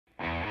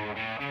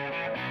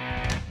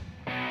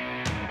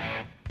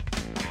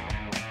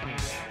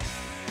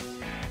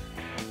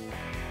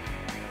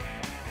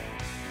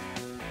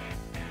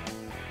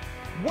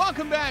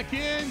Welcome back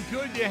in.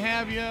 Good to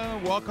have you.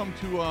 Welcome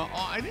to,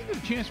 I didn't get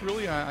a chance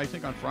really, I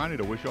think on Friday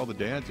to wish all the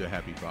dads a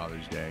happy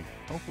Father's Day.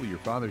 Hopefully your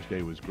Father's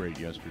Day was great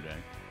yesterday.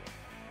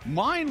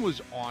 Mine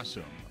was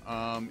awesome.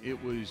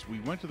 We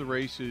went to the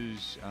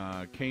races,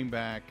 came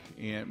back,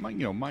 and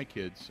my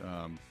kids,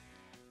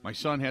 my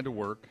son had to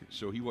work,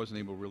 so he wasn't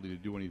able really to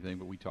do anything,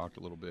 but we talked a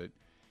little bit.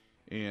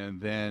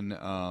 And then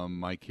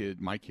my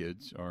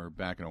kids are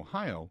back in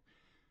Ohio.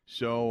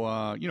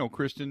 So,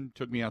 Kristen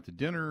took me out to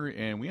dinner,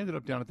 and we ended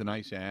up down at the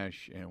Nice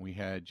Ash, and we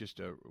had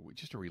just a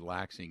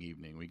relaxing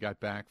evening. We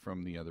got back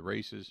from the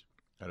races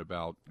at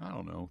about,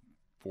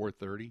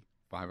 4:30,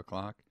 5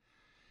 o'clock.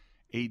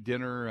 Ate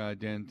dinner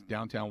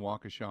downtown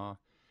Waukesha,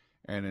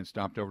 and then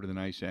stopped over to the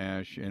Nice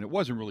Ash. And it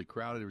wasn't really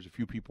crowded. There was a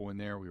few people in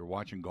there. We were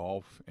watching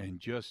golf and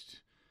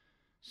just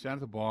sat at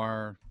the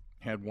bar,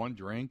 had one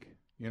drink,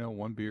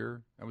 one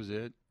beer. That was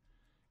it.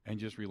 And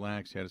just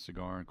relaxed, had a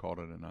cigar, and called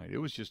it a night. It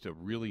was just a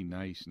really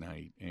nice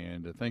night.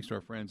 And thanks to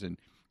our friends. And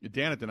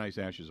Dan at the Nice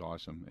Ash is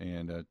awesome.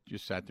 And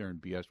just sat there and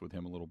BS'd with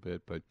him a little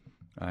bit. But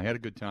I had a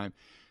good time.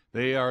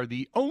 They are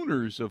the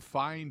owners of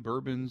Fine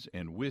Bourbons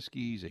and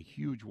Whiskeys, a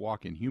huge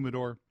walk-in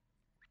humidor.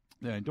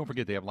 And don't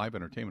forget, they have live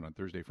entertainment on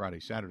Thursday,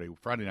 Friday, Saturday.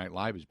 Friday Night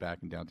Live is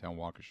back in downtown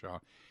Waukesha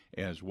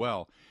as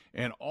well.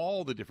 And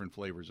all the different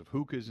flavors of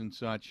hookahs and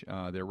such.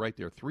 They're right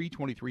there,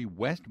 323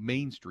 West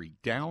Main Street,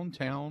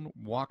 downtown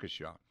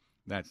Waukesha.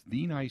 That's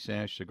The Nice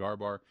Ash Cigar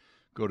Bar.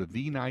 Go to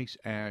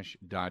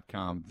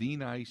theniceash.com,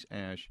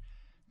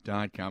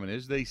 theniceash.com. And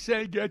as they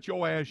say, get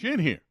your ash in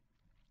here.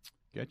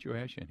 Get your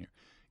ash in here.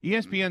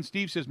 ESPN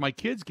Steve says, my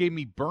kids gave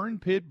me Burn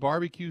Pit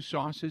barbecue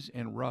sauces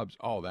and rubs.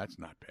 Oh, that's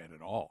not bad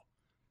at all.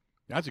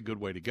 That's a good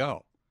way to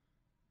go.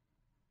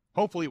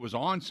 Hopefully it was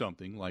on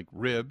something like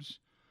ribs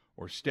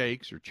or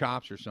steaks or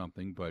chops or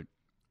something, but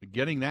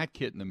getting that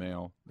kit in the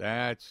mail,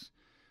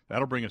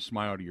 that'll bring a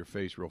smile to your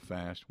face real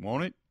fast,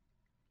 won't it?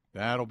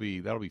 That'll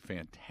be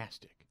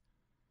fantastic.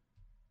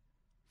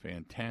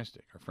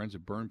 Fantastic. Our friends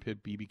at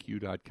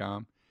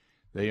burnpitbbq.com.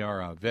 They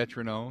are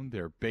veteran-owned.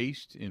 They're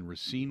based in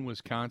Racine,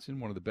 Wisconsin,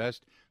 one of the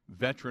best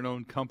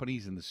veteran-owned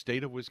companies in the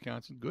state of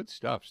Wisconsin. Good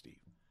stuff, Steve.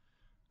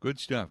 Good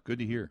stuff. Good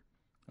to hear.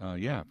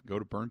 Go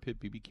to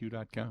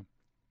burnpitbbq.com.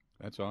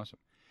 That's awesome.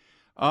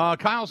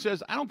 Kyle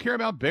says, I don't care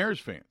about Bears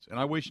fans, and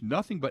I wish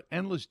nothing but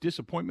endless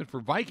disappointment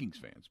for Vikings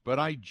fans, but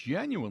I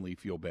genuinely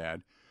feel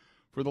bad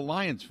for the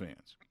Lions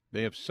fans.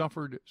 They have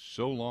suffered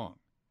so long.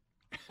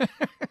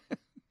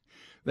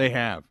 They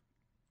have.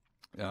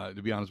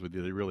 To be honest with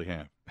you, they really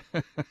have.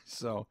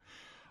 So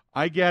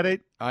I get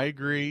it. I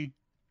agree.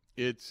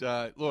 It's,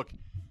 look,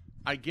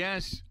 I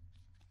guess,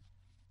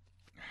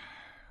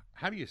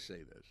 how do you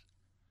say this?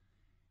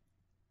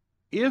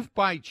 If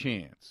by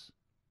chance,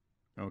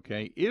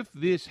 okay, if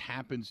this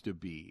happens to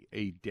be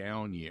a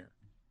down year,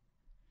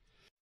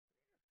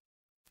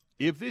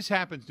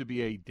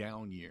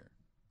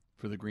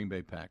 for the Green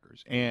Bay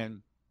Packers,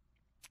 and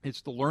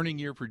it's the learning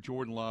year for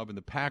Jordan Love, and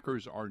the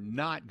Packers are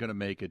not going to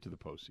make it to the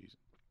postseason.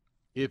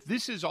 If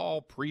this is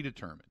all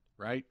predetermined,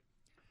 right,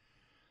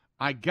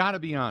 I got to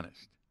be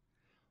honest.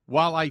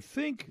 While I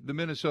think the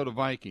Minnesota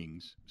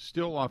Vikings,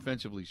 still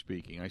offensively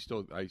speaking, I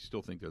still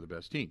think they're the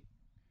best team.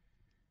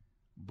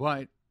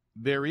 But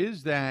there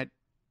is that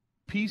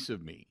piece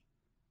of me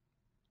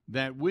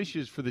that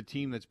wishes for the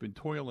team that's been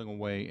toiling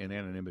away in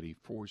anonymity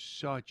for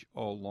such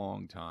a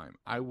long time.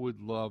 I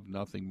would love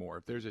nothing more.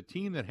 If there's a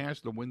team that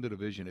has to win the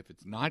division, if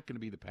it's not going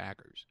to be the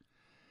Packers,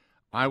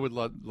 I would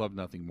love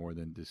nothing more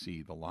than to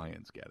see the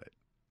Lions get it.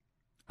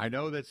 I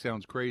know that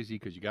sounds crazy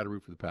because you got to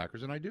root for the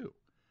Packers, and I do.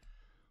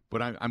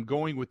 But I'm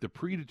going with the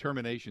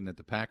predetermination that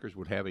the Packers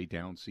would have a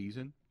down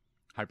season,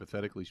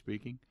 hypothetically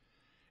speaking,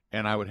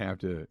 and I would have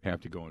to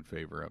go in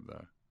favor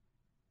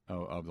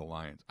of the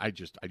Lions. I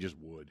just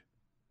would.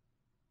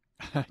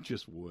 I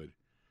just would.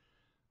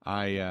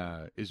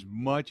 As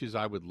much as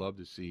I would love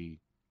to see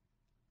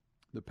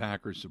the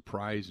Packers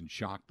surprise and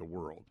shock the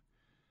world,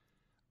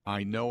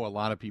 I know a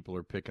lot of people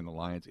are picking the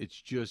Lions.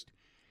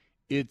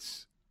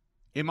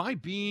 Am I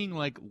being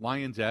like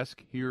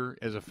Lions-esque here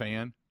as a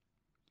fan?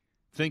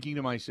 Thinking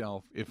to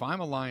myself, if I'm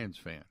a Lions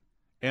fan,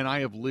 and I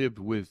have lived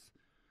with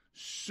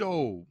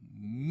so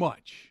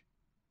much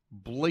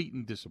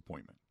blatant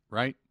disappointment,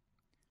 right?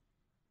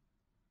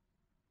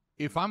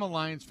 If I'm a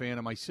Lions fan,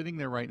 am I sitting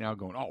there right now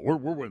going, we're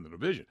winning the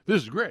division.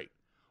 This is great.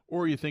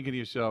 Or are you thinking to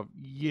yourself,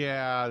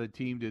 yeah, the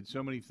team did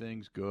so many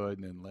things good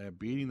and then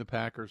beating the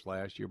Packers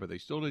last year, but they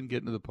still didn't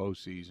get into the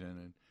postseason.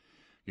 And,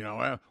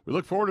 we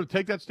look forward to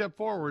take that step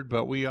forward,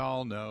 but we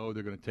all know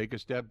they're going to take a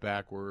step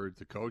backwards.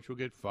 The coach will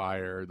get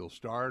fired. They'll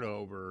start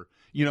over.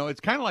 It's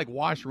kind of like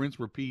wash, rinse,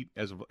 repeat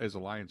as a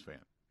Lions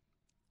fan,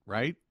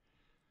 right?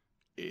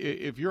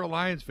 If you're a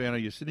Lions fan, are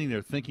you sitting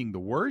there thinking the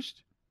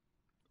worst?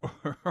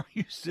 Or are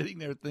you sitting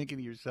there thinking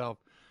to yourself,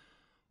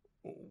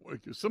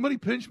 somebody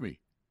pinch me,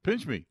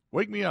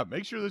 wake me up,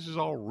 make sure this is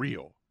all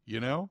real,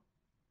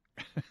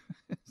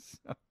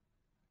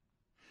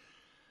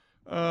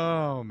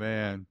 Oh,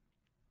 man.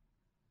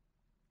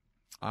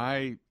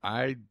 If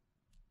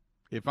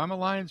I'm a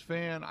Lions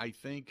fan, I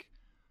think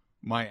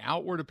my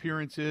outward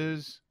appearance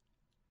is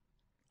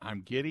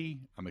I'm giddy.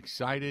 I'm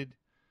excited.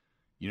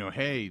 You know,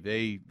 hey,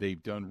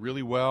 they've done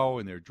really well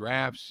in their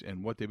drafts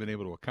and what they've been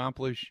able to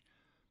accomplish.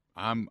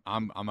 I'm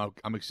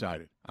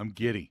excited. I'm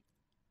giddy.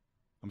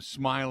 I'm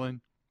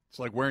smiling. It's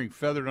like wearing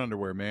feathered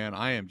underwear, man.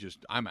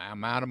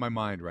 I'm out of my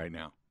mind right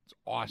now. It's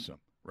awesome,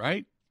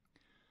 right?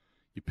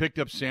 You picked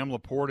up Sam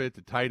Laporta at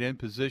the tight end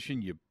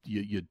position.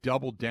 You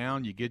doubled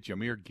down. You get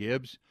Jahmyr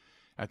Gibbs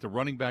at the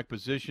running back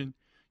position.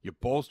 You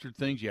bolstered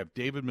things. You have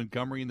David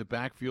Montgomery in the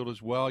backfield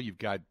as well. You've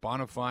got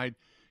bona fide,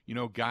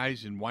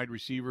 guys and wide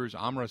receivers,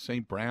 Amara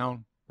St.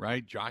 Brown,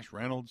 right? Josh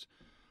Reynolds,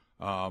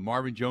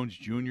 Marvin Jones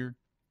Jr.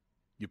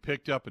 You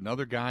picked up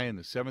another guy in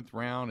the 7th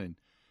round, and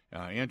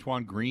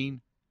Antoine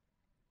Green.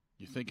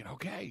 You're thinking,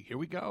 okay, here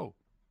we go.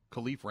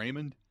 Khalif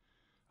Raymond,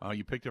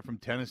 you picked up from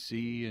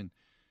Tennessee, and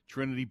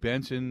Trinity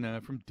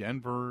Benson from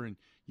Denver, and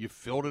you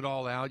filled it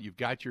all out. You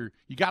got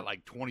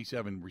like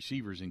 27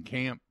 receivers in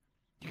camp.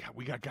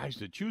 We got guys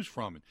to choose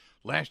from. And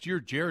last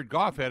year, Jared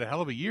Goff had a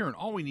hell of a year, and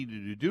all we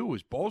needed to do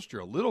was bolster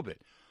a little bit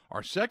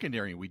our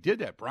secondary, and we did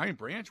that. Brian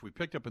Branch, we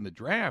picked up in the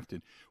draft,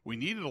 and we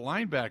needed a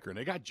linebacker, and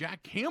they got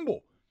Jack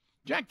Campbell.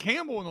 Jack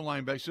Campbell in the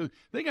linebacker. So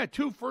they got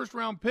 2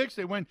 first-round picks.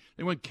 They went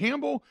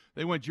Campbell.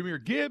 They went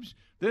Jahmyr Gibbs.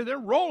 They're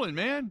rolling,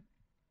 man.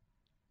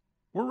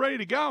 We're ready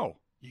to go.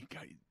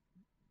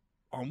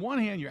 On one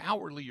hand, you're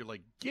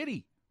like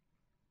giddy.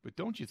 But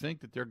don't you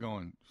think that they're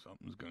going,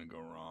 something's going to go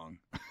wrong?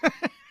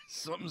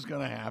 Something's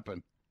going to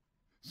happen.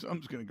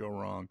 Something's going to go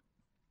wrong.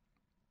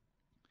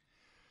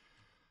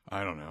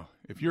 I don't know.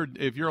 If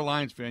you're a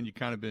Lions fan, you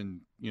kind of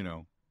been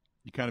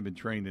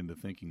trained into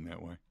thinking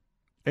that way.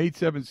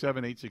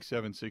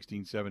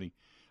 877-867-1670.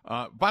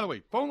 By the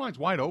way, phone line's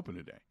wide open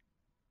today.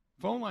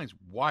 Phone line's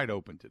wide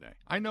open today.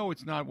 I know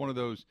it's not one of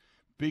those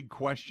big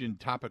question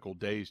topical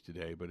days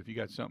today, but if you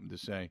got something to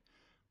say,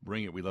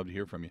 bring it. We'd love to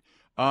hear from you.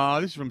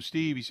 This is from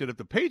Steve. He said, if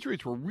the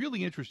Patriots were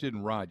really interested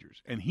in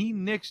Rodgers and he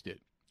nixed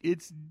it,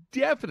 it's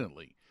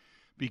definitely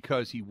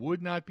because he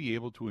would not be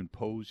able to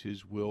impose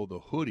his will. The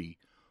hoodie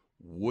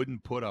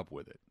wouldn't put up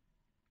with it.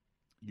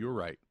 You're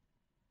right.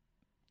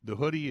 The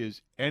hoodie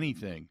is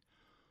anything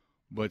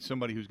but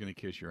somebody who's going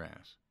to kiss your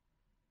ass.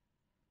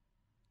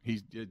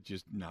 It's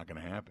just not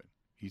going to happen.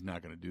 He's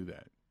not going to do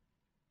that.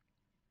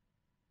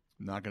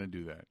 Not going to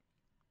do that.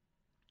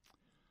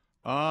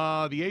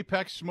 The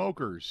Apex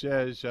Smoker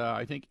says,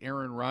 I think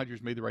Aaron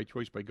Rodgers made the right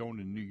choice by going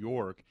to New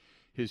York.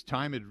 His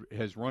time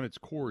has run its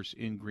course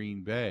in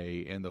Green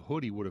Bay, and the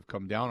hoodie would have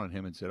come down on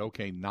him and said,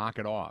 okay, knock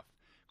it off.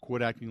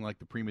 Quit acting like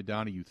the prima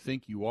donna you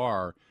think you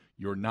are.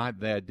 You're not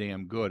that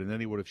damn good. And then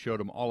he would have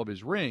showed him all of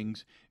his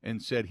rings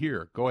and said,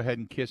 here, go ahead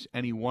and kiss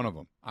any one of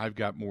them. I've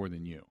got more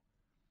than you.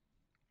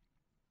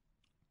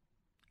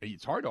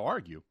 It's hard to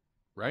argue,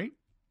 right?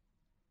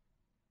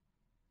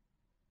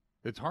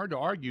 It's hard to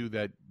argue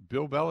that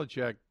Bill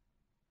Belichick,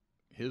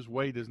 his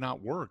way does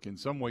not work in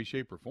some way,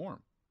 shape, or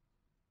form,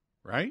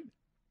 right?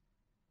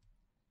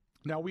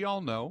 Now, we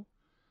all know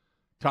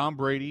Tom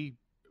Brady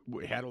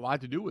had a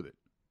lot to do with it.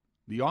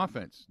 The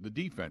offense, the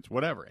defense,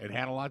 whatever. It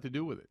had a lot to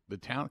do with it. The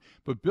talent.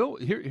 But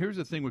here's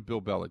the thing with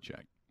Bill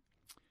Belichick.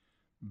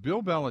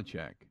 Bill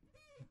Belichick,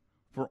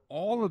 for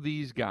all of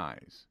these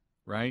guys,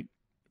 right,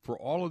 for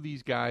all of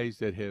these guys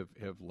that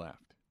have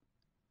left,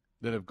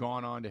 that have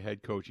gone on to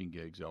head coaching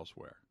gigs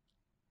elsewhere,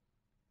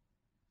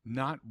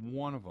 not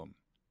one of them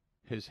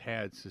has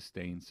had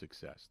sustained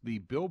success. The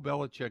Bill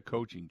Belichick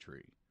coaching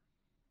tree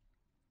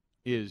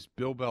is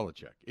Bill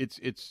Belichick.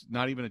 It's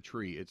not even a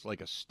tree. It's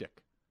like a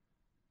stick.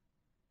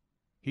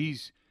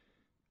 He's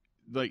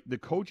like the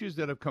coaches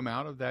that have come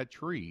out of that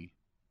tree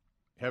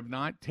have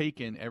not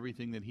taken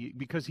everything that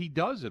because he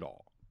does it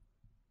all.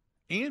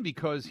 And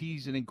because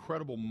he's an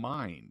incredible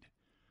mind.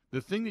 The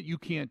thing that you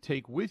can't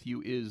take with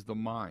you is the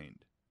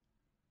mind.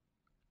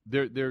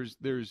 There's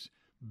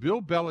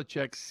Bill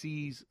Belichick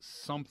sees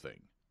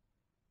something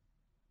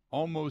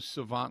almost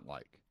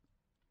savant-like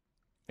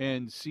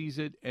and sees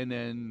it and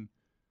then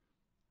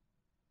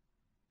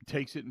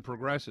takes it and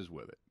progresses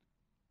with it.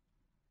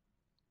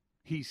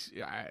 You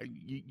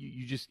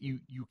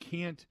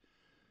can't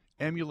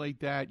emulate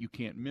that. You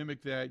can't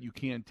mimic that. You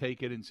can't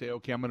take it and say,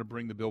 okay, I'm going to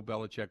bring the Bill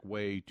Belichick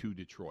way to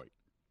Detroit.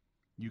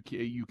 You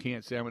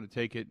can't say I'm going to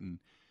take it and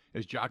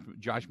as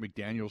Josh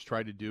McDaniels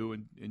tried to do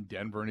in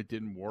Denver and it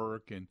didn't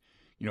work and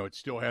it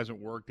still hasn't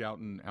worked out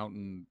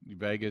in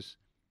Vegas.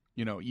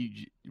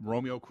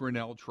 Romeo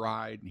Crennel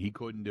tried and he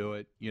couldn't do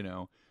it.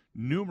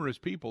 Numerous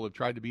people have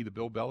tried to be the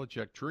Bill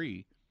Belichick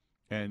tree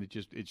and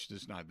it's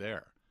just not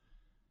there.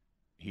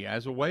 He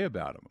has a way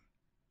about him.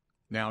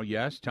 Now,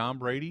 yes, Tom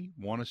Brady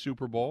won a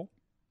Super Bowl,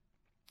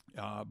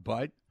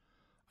 but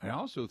I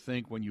also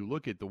think when you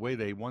look at the way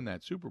they won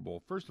that Super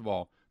Bowl, first of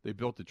all, they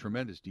built a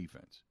tremendous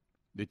defense.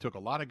 They took a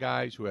lot of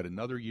guys who had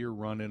another year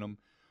run in them,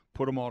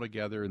 put them all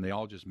together, and they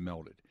all just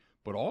melded.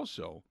 But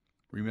also,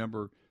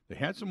 remember, they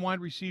had some wide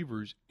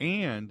receivers,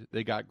 and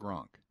they got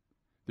Gronk.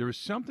 There is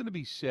something to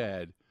be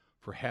said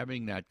for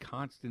having that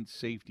constant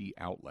safety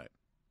outlet.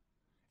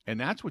 And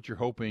that's what you're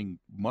hoping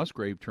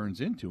Musgrave turns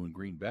into in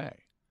Green Bay.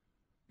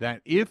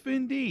 That if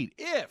indeed,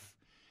 if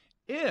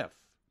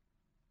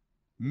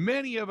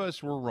Many of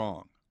us were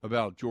wrong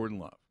about Jordan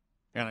Love.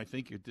 And I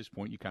think at this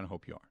point you kind of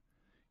hope you are.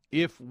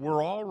 If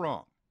we're all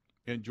wrong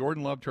and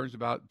Jordan Love turns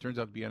out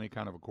to be any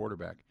kind of a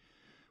quarterback,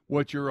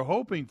 what you're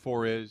hoping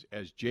for is,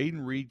 as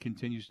Jaden Reed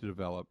continues to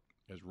develop,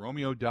 as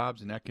Romeo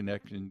Dobbs and that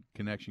connection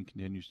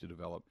continues to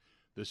develop,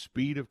 the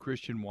speed of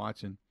Christian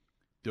Watson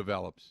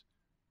develops.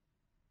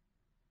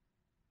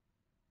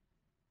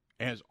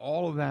 As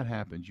all of that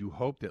happens, you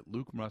hope that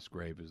Luke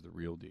Musgrave is the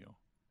real deal.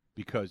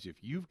 Because if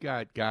you've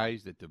got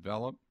guys that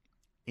develop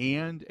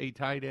and a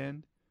tight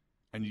end,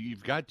 and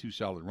you've got two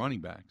solid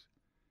running backs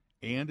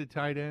and a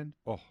tight end,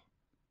 oh,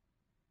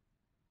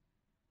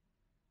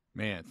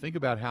 man, think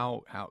about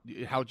how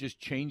it just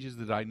changes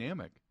the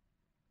dynamic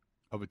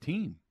of a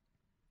team.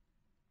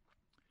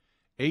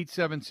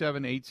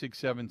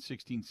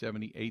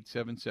 877-867-1670,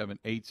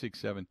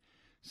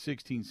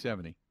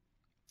 877-867-1670.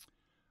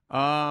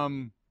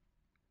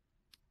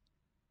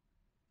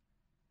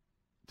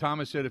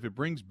 Thomas said if it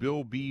brings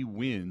Bill B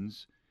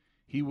wins,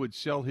 he would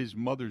sell his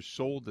mother's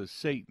soul to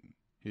Satan.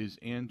 His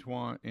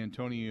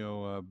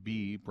Antonio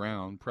B.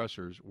 Brown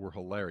pressers were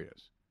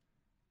hilarious.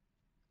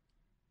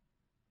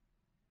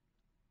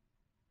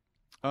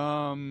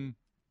 But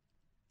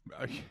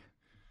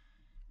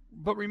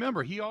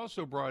remember, he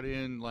also brought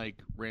in, like,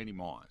 Randy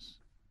Moss.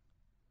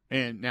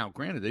 And now,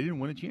 granted, they didn't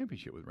win a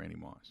championship with Randy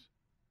Moss.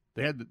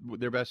 They had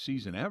their best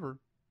season ever,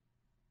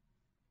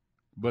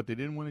 but they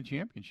didn't win a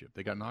championship.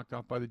 They got knocked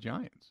off by the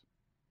Giants.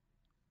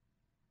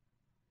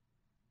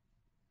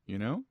 You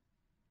know?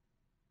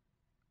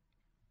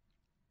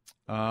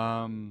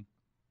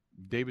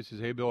 David says,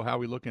 hey, Bill, how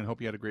we looking? Hope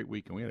you had a great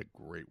weekend. We had a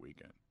great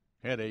weekend.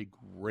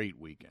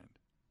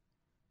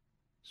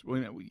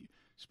 So we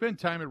spend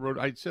time at Road.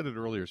 I said it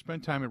earlier.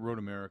 Spend time at Road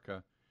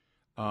America.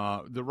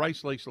 The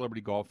Rice Lake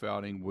Celebrity Golf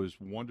Outing was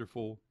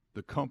wonderful.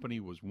 The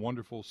company was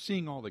wonderful.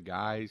 Seeing all the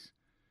guys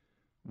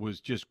was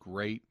just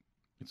great.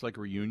 It's like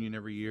a reunion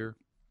every year.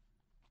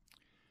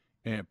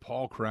 And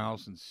Paul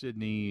Krause and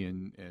Sydney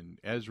and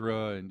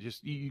Ezra and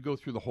just you go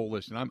through the whole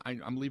list. And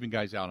I'm leaving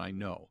guys out. I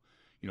know.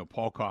 You know,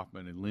 Paul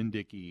Kaufman and Lynn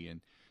Dickey and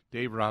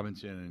Dave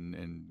Robinson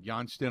and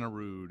Jan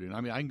Stenerud. And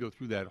I mean, I can go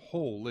through that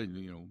whole list.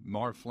 You know,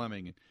 Marv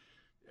Fleming and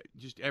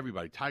just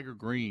everybody. Tiger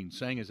Green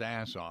sang his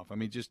ass off. I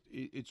mean, just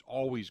it's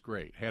always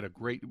great.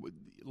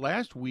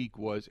 Last week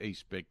was a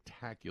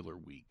spectacular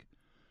week.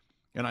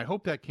 And I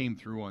hope that came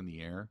through on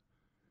the air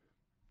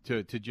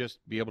to just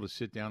be able to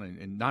sit down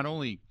and not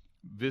only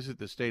visit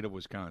the state of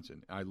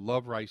Wisconsin. I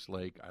love Rice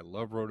Lake. I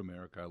love Road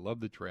America. I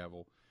love the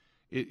travel.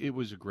 It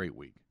was a great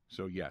week.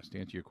 So, yes, to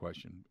answer your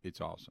question,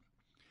 it's awesome.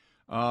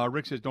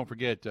 Rick says, don't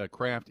forget,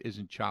 Kraft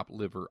isn't chopped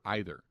liver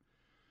either.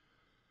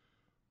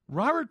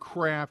 Robert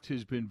Kraft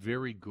has been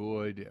very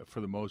good, for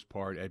the most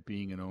part, at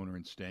being an owner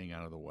and staying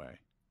out of the way.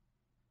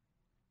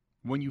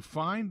 When you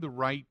find the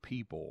right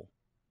people,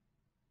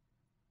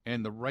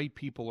 and the right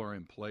people are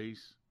in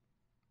place,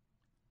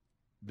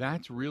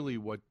 that's really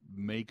what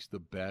makes the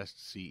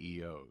best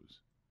CEOs,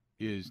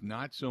 is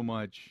not so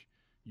much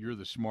you're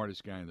the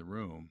smartest guy in the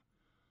room,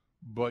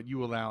 but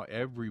you allow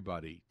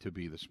everybody to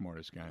be the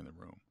smartest guy in the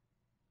room.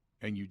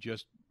 And you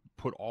just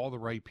put all the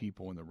right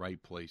people in the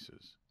right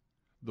places.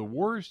 The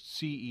worst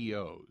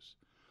CEOs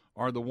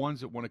are the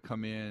ones that want to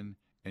come in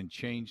and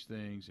change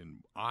things,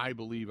 and I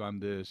believe I'm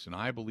this, and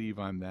I believe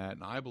I'm that,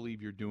 and I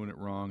believe you're doing it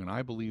wrong, and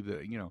I believe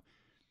that, you know,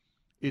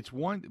 it's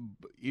one,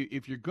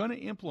 if you're going to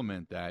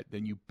implement that,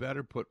 then you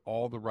better put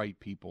all the right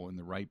people in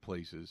the right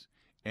places,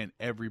 and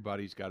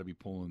everybody's got to be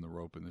pulling the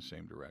rope in the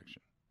same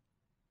direction.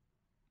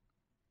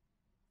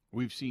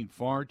 We've seen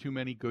far too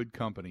many good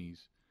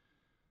companies,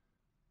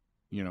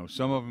 you know,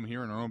 some of them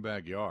here in our own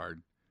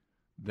backyard,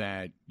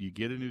 that you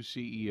get a new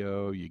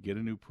CEO, you get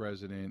a new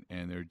president,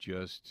 and they're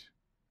just,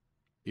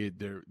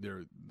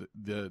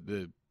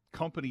 the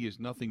company is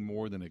nothing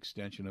more than an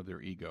extension of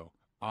their ego,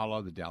 a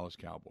la the Dallas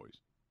Cowboys,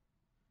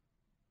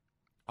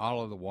 a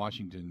la the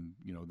Washington,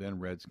 you know, then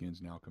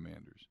Redskins, now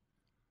Commanders.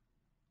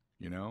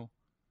 You know?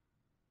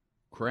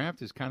 Kraft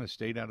has kind of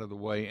stayed out of the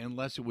way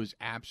unless it was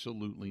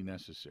absolutely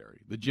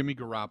necessary. The Jimmy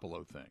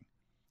Garoppolo thing.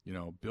 You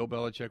know, Bill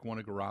Belichick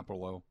wanted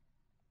Garoppolo.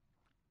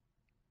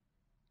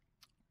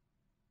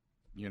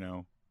 You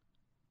know.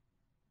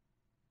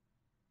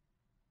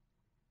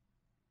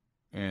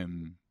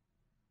 And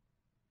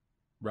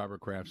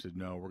Robert Kraft said,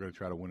 no, we're going to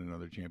try to win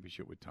another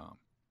championship with Tom.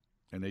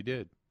 And they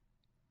did.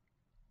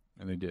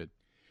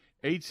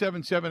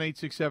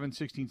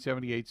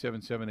 877-867-1670,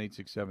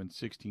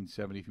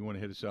 877-867-1670. If you want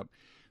to hit us up,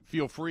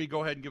 feel free.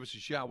 Go ahead and give us a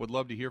shout. Would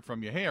love to hear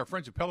from you. Hey, our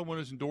friends at Pella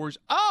Windows and Doors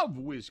of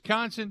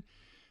Wisconsin.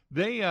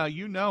 They,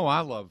 you know,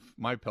 I love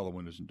my Pella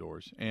Windows and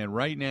Doors. And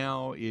right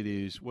now it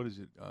is, what is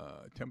it?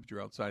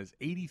 Temperature outside is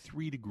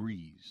 83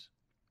 degrees.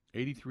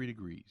 83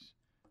 degrees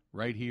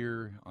right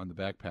here on the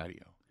back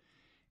patio.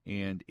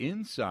 And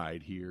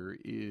inside here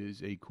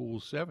is a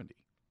cool 70.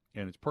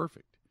 And it's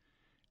perfect.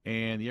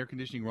 And the air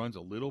conditioning runs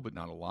a little, but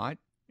not a lot.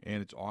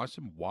 And it's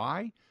awesome.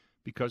 Why?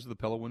 Because of the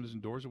Pella Windows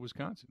and Doors of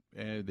Wisconsin.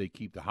 And they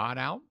keep the hot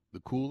out, the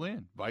cool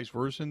in, vice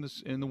versa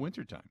in the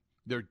wintertime.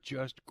 They're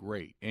just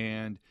great.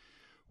 And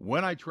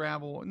When I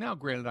travel, now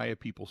granted, I have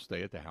people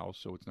stay at the house,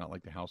 so it's not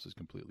like the house is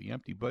completely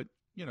empty. But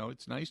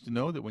it's nice to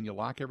know that when you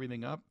lock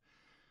everything up,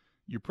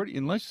 you're pretty.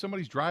 Unless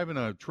somebody's driving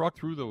a truck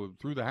through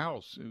the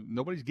house,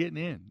 nobody's getting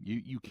in.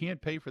 You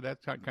can't pay for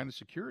that kind of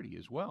security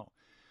as well.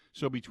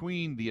 So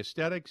between the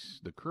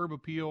aesthetics, the curb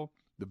appeal,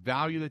 the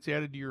value that's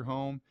added to your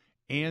home,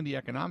 and the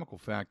economical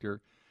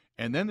factor,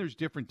 and then there's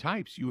different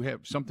types. You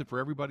have something for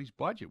everybody's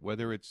budget,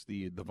 whether it's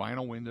the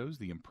vinyl windows,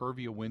 the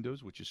Impervia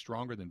windows, which is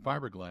stronger than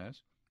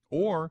fiberglass,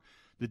 or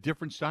the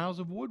different styles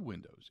of wood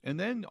windows. And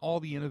then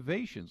all the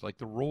innovations like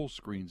the roll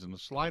screens and the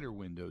slider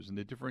windows and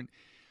the different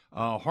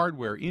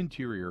hardware,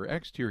 interior,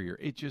 exterior.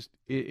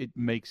 It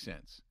makes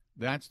sense.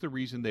 That's the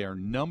reason they are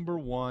number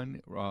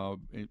one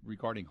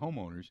regarding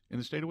homeowners in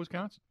the state of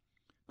Wisconsin.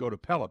 Go to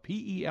Pella,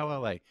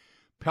 P-E-L-L-A,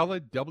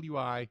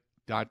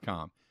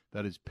 PellaWI.com.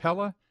 That is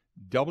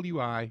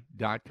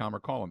PellaWI.com, or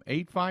call them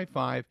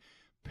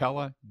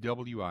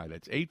 855-PELLA-WI.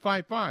 That's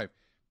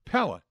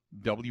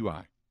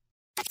 855-PELLA-WI.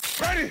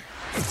 Ready?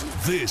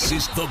 This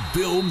is the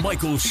Bill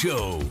Michaels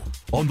Show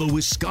on the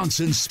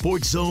Wisconsin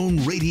Sports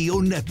Zone Radio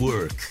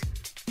Network.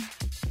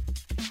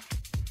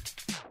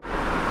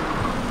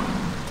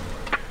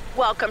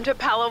 Welcome to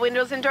Pella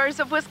Windows and Doors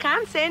of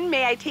Wisconsin.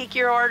 May I take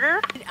your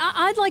order?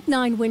 I'd like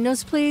 9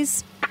 windows,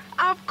 please.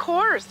 Of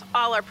course.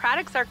 All our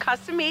products are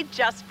custom made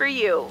just for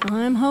you.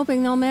 I'm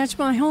hoping they'll match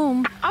my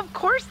home. Of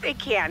course they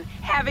can.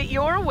 Have it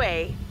your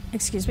way.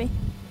 Excuse me?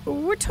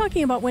 We're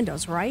talking about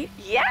windows, right?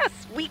 Yes,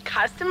 we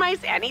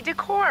customize any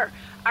decor.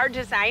 Our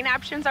design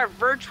options are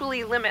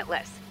virtually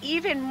limitless,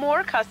 even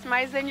more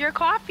customized than your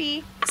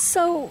coffee.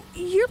 So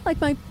you're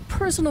like my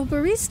personal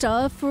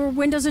barista for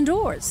windows and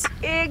doors.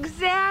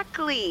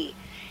 Exactly.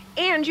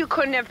 And you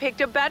couldn't have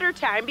picked a better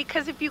time,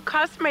 because if you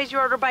customize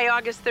your order by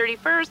August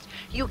 31st,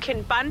 you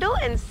can bundle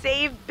and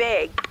save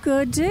big.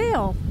 Good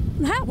deal.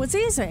 That was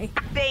easy.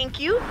 Thank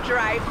you.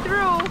 Drive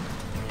through.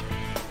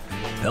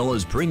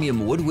 Pella's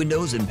premium wood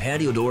windows and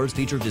patio doors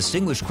feature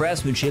distinguished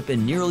craftsmanship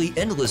and nearly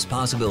endless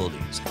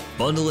possibilities.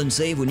 Bundle and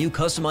save when you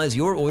customize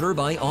your order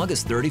by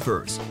August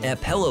 31st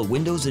at Pella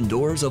Windows and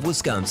Doors of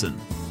Wisconsin.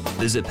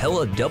 Visit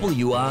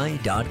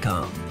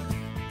PellaWI.com.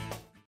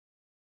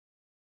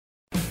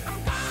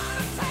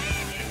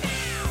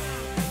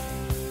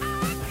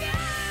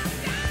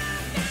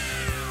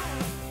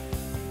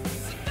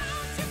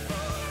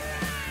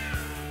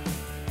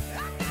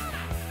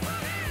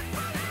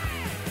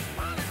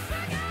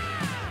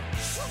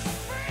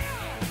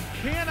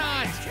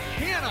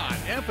 Cannot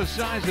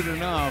emphasize it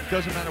enough.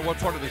 Doesn't matter what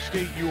part of the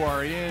state you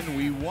are in.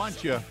 We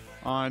want you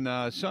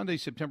on Sunday,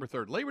 September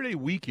 3rd, Labor Day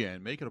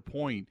weekend. Make it a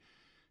point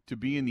to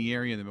be in the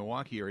area, in the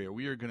Milwaukee area.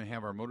 We are going to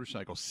have our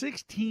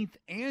 16th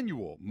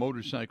annual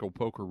motorcycle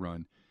poker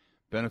run,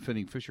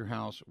 benefiting Fisher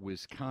House,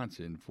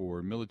 Wisconsin,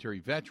 for military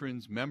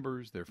veterans,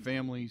 members, their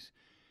families,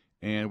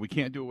 and we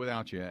can't do it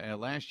without you.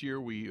 Last year,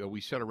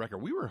 we set a record.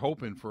 We were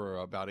hoping for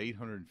about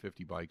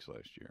 850 bikes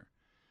last year,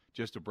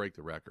 just to break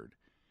the record.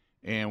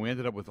 And we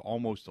ended up with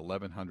almost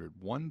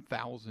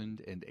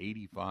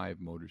 1,085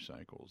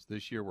 motorcycles.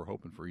 This year, we're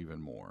hoping for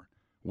even more.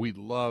 We'd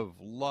love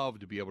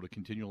to be able to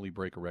continually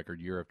break a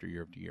record year after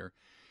year after year.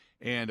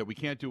 And we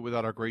can't do it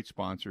without our great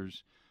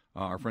sponsors,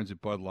 our friends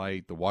at Bud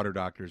Light, the Water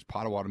Doctors,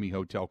 Potawatomi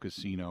Hotel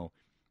Casino.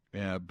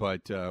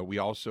 But we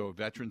also,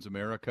 Veterans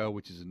America,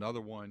 which is another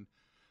one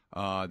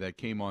that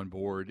came on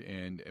board.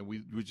 And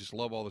we just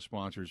love all the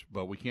sponsors,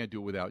 but we can't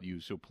do it without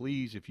you. So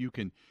please, if you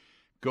can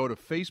go to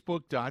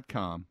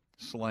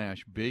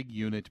Facebook.com/Big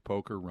Unit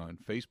Poker Run,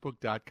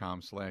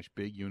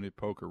 Facebook.com/Big Unit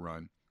Poker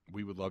Run.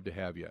 We would love to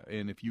have you.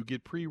 And if you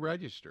get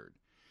pre-registered,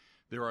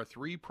 there are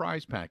 3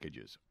 prize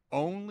packages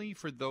only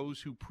for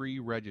those who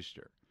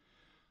pre-register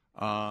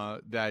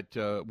that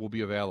will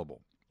be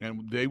available.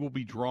 And they will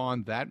be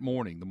drawn that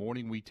morning, the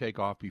morning we take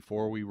off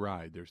before we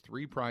ride. There's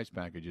 3 prize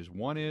packages.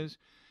 One is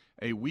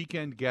a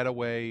weekend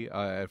getaway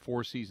at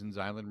Four Seasons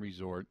Island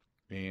Resort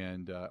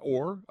and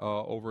or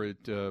over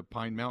at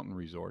Pine Mountain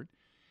Resort,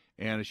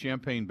 and a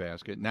champagne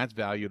basket, and that's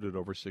valued at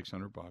over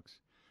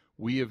 $600.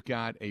 We have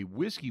got a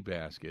whiskey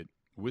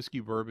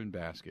bourbon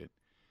basket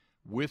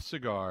with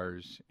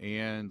cigars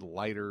and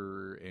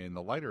lighter, and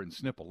the lighter and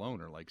snip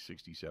alone are like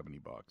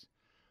 $60-$70.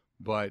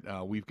 But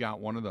we've got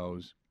one of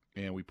those,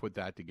 and we put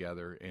that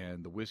together,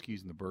 and the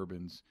whiskeys and the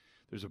bourbons.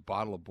 There's a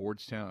bottle of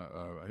Bardstown,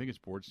 I think it's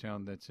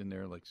Bardstown that's in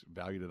there, like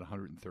valued at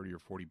 $130 or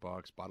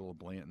 $40. Bottle of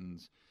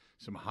Blanton's,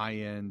 some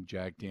high-end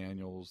Jack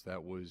Daniels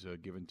that was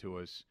given to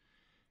us.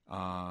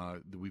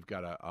 We've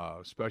got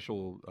a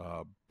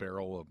special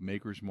barrel of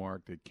Maker's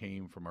Mark that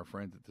came from our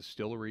friends at the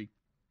distillery.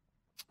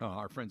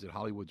 Our friends at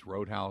Hollywood's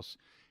Roadhouse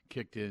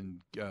kicked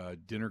in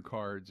dinner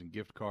cards and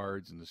gift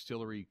cards, and the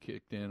distillery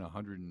kicked in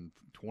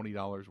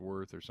 $120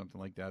 worth or something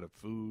like that of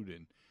food.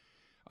 And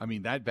I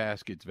mean, that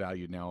basket's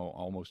valued now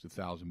almost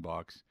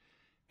 $1,000.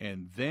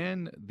 And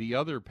then the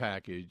other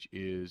package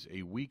is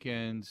a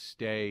weekend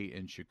stay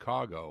in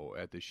Chicago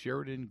at the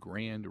Sheridan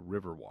Grand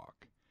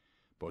Riverwalk.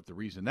 But the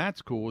reason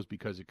that's cool is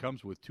because it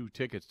comes with 2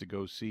 tickets to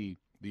go see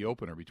the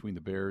opener between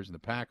the Bears and the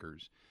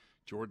Packers.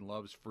 Jordan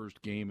Love's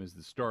first game as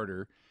the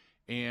starter,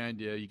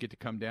 and you get to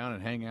come down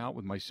and hang out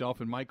with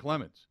myself and Mike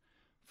Clemens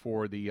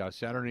for the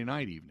Saturday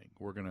night evening.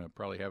 We're going to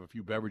probably have a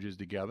few beverages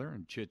together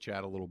and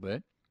chit-chat a little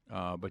bit,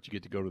 but you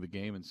get to go to the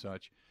game and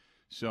such.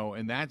 So,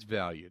 and that's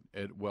valued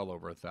at well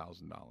over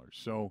 $1,000.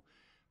 So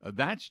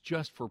that's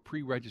just for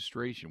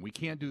pre-registration. We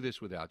can't do this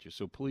without you.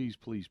 So please,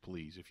 please,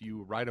 please, if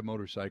you ride a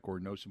motorcycle or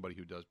know somebody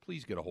who does,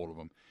 please get a hold of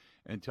them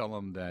and tell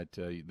them that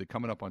they're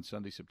coming up on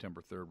Sunday,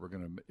 September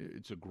 3rd.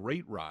 It's a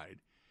great ride.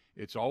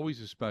 It's always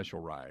a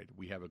special ride.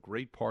 We have a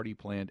great party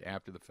planned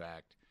after the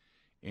fact,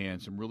 and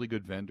some really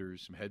good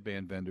vendors, some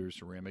headband vendors,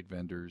 ceramic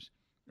vendors,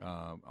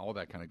 all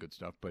that kind of good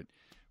stuff. But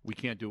we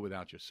can't do it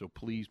without you. So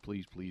please,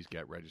 please, please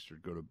get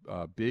registered. Go to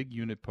Big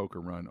Unit Poker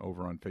Run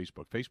over on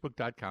Facebook,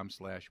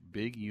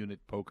 facebook.com/Big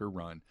Unit Poker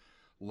Run.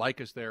 Like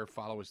us there,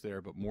 follow us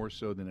there, but more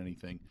so than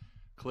anything,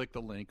 click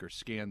the link or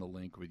scan the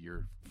link with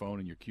your phone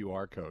and your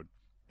QR code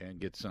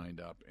and get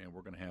signed up. And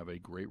we're going to have a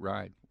great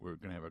ride. We're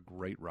going to have a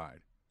great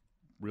ride.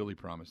 Really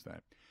promise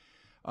that.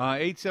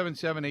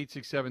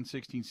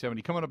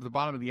 877-867-1670. Coming up at the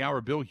bottom of the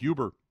hour, Bill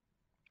Huber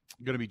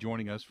going to be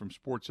joining us from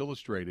Sports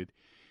Illustrated.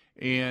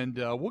 And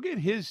we'll get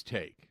his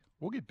take.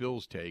 We'll get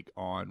Bill's take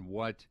on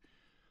what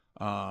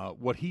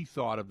he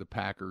thought of the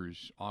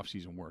Packers'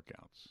 offseason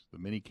workouts, the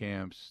mini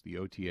camps, the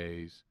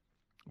OTAs.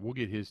 We'll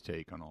get his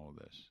take on all of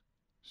this.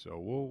 So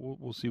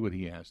we'll see what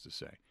he has to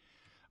say.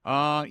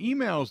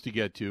 Emails to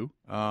get to.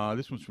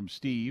 This one's from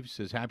Steve.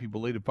 Says, happy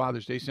belated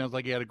Father's Day. Sounds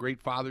like he had a great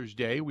Father's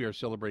Day. We are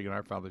celebrating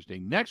our Father's Day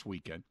next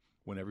weekend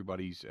when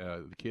everybody's,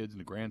 the kids and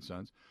the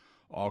grandsons,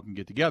 all can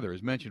get together.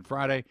 As mentioned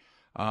Friday,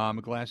 I'm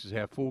a glasses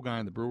half full guy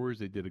on the Brewers.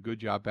 They did a good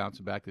job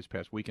bouncing back this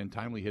past weekend.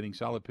 Timely hitting,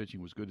 solid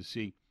pitching was good to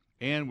see,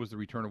 and was the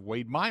return of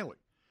Wade Miley.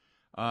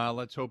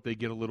 Let's hope they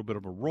get a little bit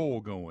of a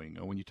roll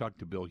going. When you talk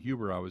to Bill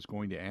Huber, I was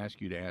going to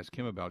ask you to ask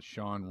him about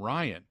Sean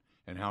Ryan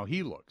and how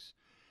he looks.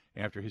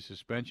 After his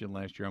suspension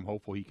last year, I'm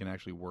hopeful he can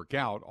actually work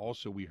out.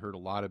 Also, we heard a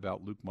lot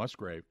about Luke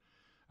Musgrave.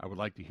 I would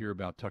like to hear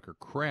about Tucker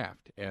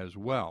Kraft as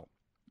well.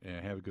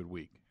 Have a good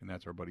week. And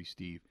that's our buddy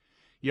Steve.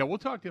 Yeah, we'll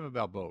talk to him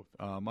about both,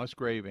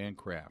 Musgrave and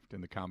Kraft,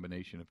 and the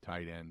combination of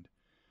tight end,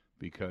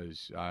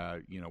 because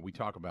we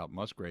talk about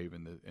Musgrave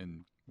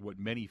and what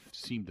many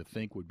seem to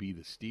think would be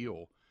the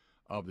steal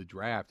of the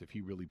draft if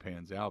he really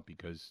pans out,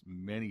 because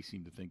many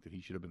seem to think that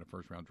he should have been a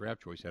first-round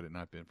draft choice had it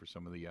not been for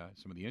some of the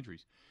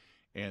injuries,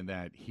 and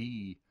that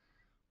he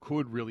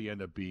could really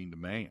end up being the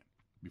man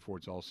before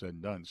it's all said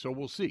and done. So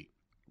we'll see,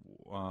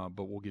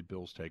 but we'll get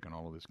Bill's take on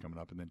all of this coming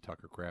up, and then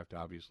Tucker Kraft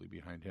obviously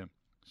behind him.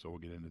 So we'll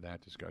get into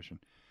that discussion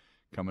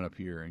coming up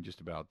here in just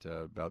about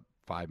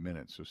 5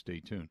 minutes, so stay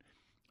tuned.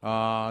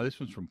 This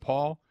one's from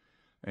Paul,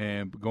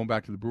 and going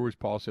back to the Brewers,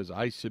 Paul says,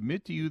 I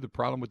submit to you the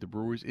problem with the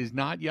Brewers is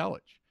not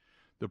Yelich.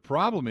 The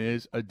problem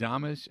is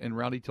Adames and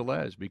Rowdy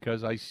Tellez,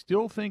 because I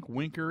still think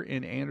Winker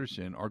and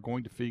Anderson are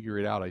going to figure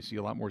it out. I see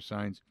a lot more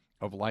signs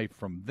of life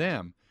from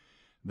them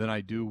than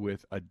I do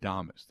with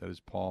Adames. That is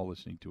Paul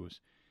listening to us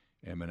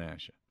in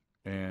Menasha.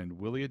 And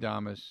Willie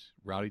Adames,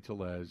 Rowdy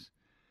Tellez,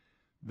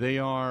 they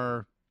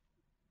are...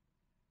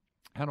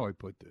 How do I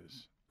put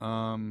this?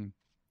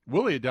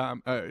 Willie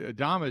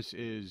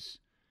Adames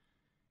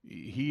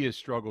he has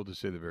struggled to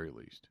say the very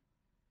least.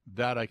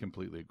 That I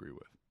completely agree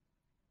with.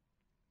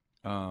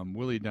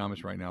 Willie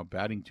Adames right now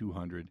batting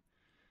 .200.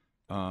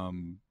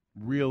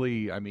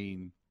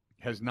 Really,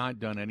 has not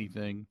done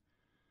anything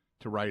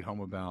to write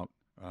home about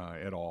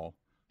at all.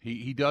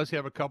 He does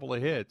have a couple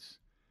of hits.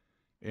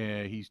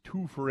 He's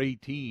 2 for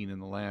 18 in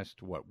the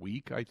last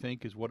week, I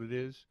think is what it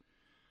is.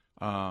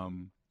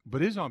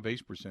 But his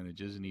on-base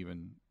percentage isn't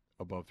even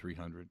above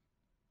 300.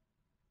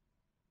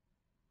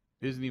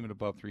 Isn't even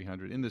above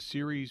 300. In the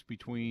series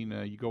between,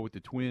 you go with the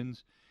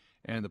Twins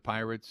and the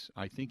Pirates,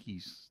 I think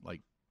he's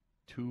like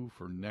 2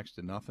 for next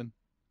to nothing.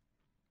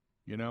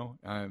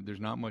 There's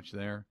not much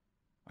there.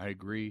 I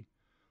agree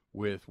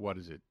with,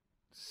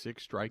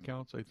 6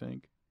 strikeouts, I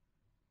think.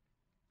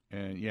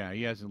 And, yeah,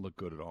 he hasn't looked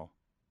good at all,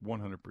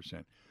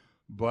 100%.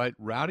 But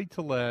Rowdy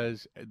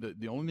Tellez,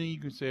 the only thing you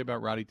can say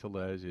about Rowdy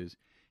Tellez is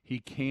he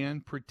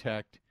can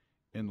protect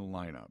in the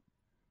lineup.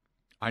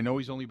 I know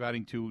he's only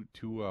batting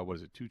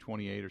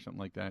 228 or something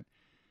like that.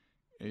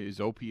 His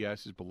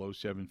OPS is below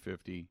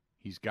 750.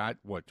 He's got,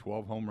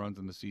 12 home runs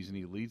in the season.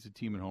 He leads the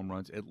team in home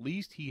runs. At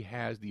least he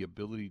has the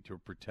ability to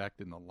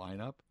protect in the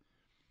lineup.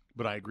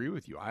 But I agree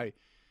with you.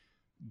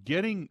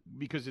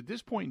 Because at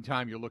this point in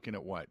time, you're looking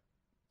at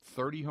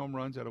 30 home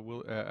runs out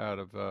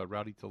of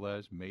Rowdy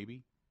Tellez,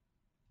 maybe?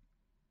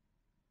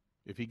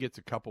 If he gets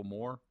a couple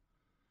more.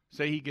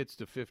 Say he gets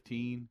to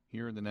 15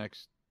 here in the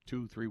next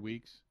 2-3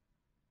 weeks,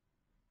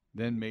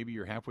 then maybe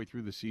you're halfway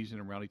through the season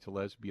and Rowdy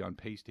Tellez will be on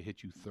pace to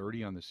hit you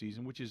 30 on the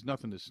season, which is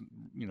nothing to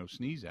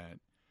sneeze at.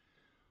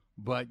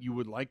 But you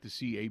would like to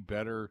see a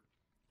better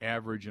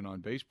average and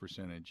on-base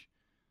percentage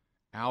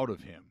out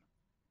of him.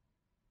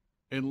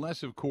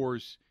 Unless, of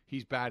course,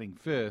 he's batting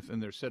 5th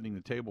and they're setting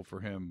the table for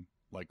him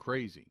like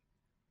crazy.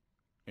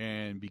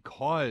 And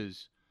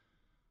because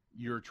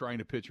you're trying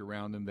to pitch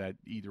around him, that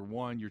either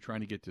one, you're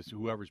trying to get to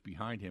whoever's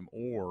behind him,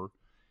 or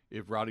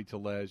if Rowdy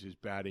Tellez is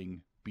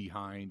batting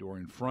behind or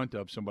in front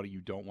of somebody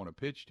you don't want to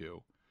pitch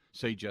to,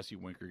 say Jesse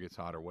Winker gets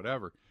hot or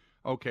whatever,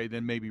 okay,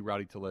 then maybe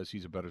Rowdy Tellez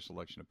sees a better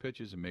selection of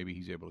pitches, and maybe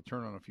he's able to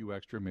turn on a few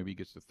extra. Maybe he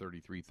gets to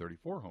 33,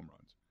 34 home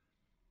runs.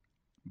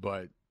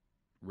 But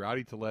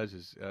Rowdy Tellez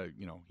is,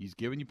 he's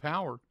giving you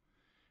power,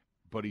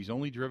 but he's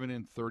only driven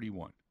in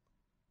 31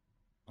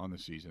 on the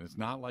season. It's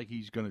not like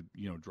he's going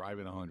to, drive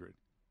in 100,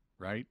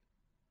 right?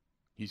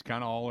 He's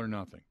kind of all or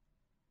nothing.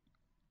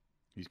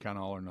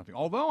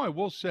 Although I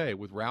will say,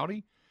 with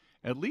Rowdy,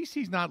 at least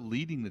he's not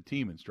leading the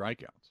team in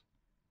strikeouts.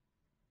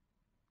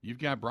 You've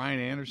got Brian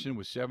Anderson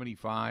with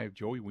 75,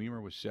 Joey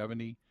Weimer with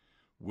 70,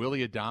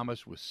 Willie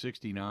Adames with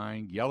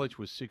 69, Yelich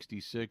with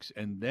 66,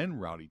 and then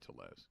Rowdy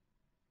Tellez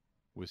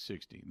with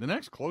 60. The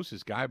next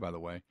closest guy, by the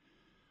way,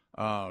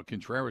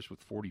 Contreras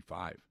with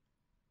 45.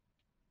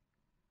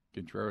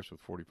 Contreras with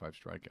 45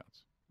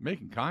 strikeouts.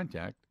 Making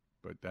contact,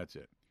 but that's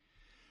it.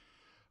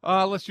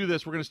 Let's do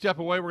this. We're going to step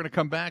away. We're going to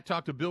come back,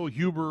 talk to Bill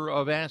Huber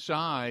of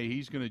SI.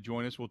 He's going to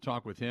join us. We'll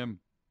talk with him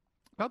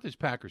about this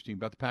Packers team,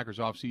 about the Packers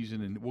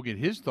offseason, and we'll get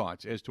his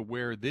thoughts as to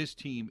where this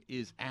team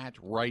is at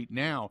right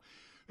now.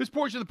 This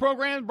portion of the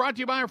program brought to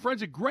you by our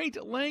friends at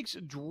Great Lakes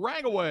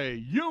Dragaway,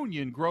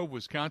 Union Grove,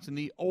 Wisconsin,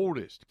 the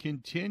oldest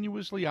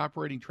continuously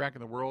operating track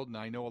in the world. And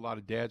I know a lot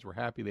of dads were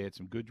happy. They had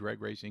some good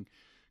drag racing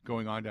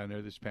going on down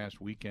there this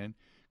past weekend.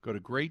 Go to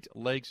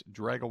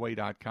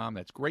GreatLakesDragaway.com.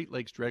 That's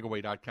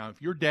GreatLakesDragaway.com.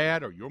 If your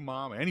dad or your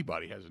mom or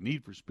anybody has a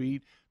need for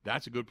speed,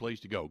 that's a good place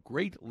to go.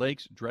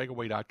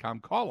 GreatLakesDragaway.com.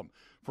 Call them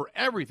for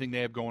everything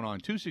they have going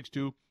on.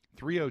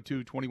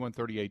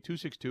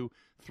 262-302-2138.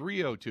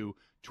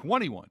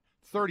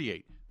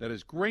 262-302-2138. That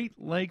is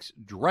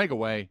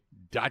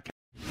GreatLakesDragaway.com.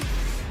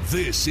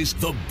 This is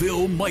the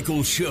Bill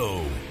Michaels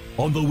Show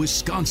on the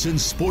Wisconsin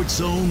Sports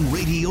Zone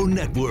Radio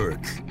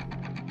Network.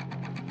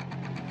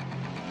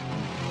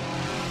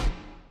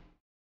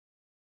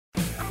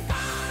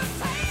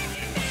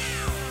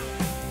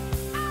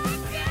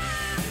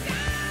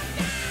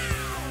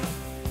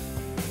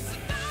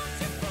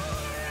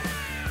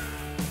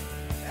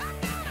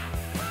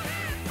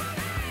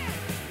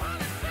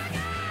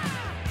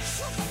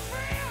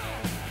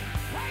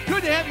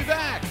 Good to have you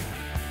back.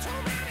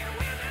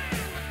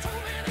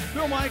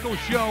 Bill Michaels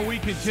Show. We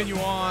continue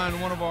on.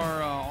 One of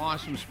our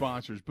awesome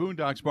sponsors,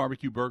 Boondocks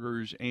Barbecue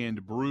Burgers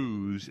and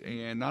Brews.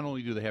 And not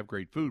only do they have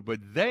great food, but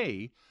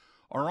they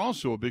are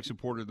also a big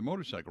supporter of the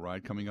motorcycle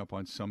ride coming up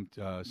on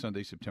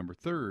Sunday, September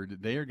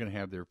 3rd. They are going to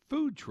have their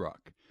food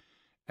truck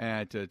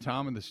at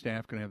Tom and the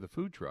staff going to have the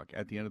food truck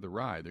at the end of the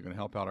ride. They're going to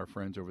help out our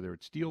friends over there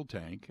at Steel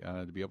Tank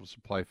to be able to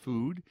supply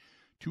food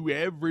to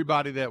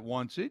everybody that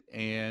wants it,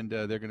 and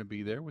they're going to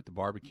be there with the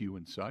barbecue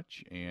and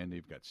such, and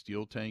they've got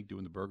Steel Tank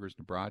doing the burgers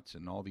and the brats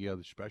and all the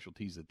other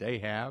specialties that they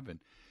have, and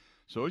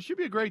so it should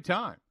be a great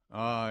time.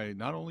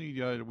 Not only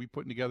are we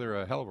putting together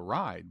a hell of a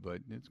ride,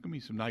 but it's going to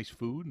be some nice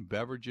food and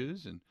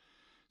beverages and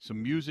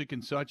some music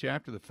and such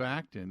after the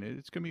fact, and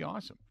it's going to be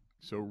awesome.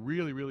 So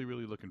really, really,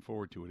 really looking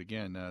forward to it.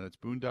 Again, that's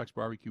Boondocks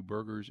Barbecue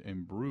Burgers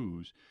and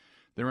Brews.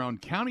 They're on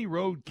County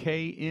Road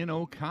K in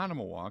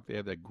Oconomowoc. They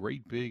have that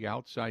great big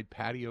outside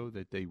patio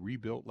that they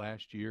rebuilt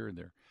last year, and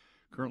they're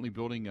currently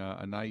building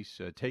a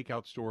nice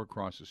takeout store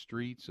across the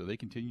street, so they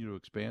continue to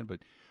expand.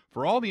 But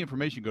for all the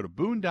information, go to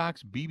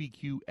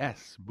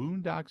BoondocksBBQS,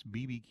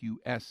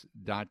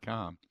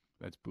 BoondocksBBQS.com.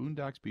 That's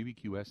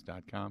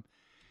BoondocksBBQS.com.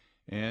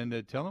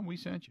 And tell them we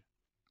sent you.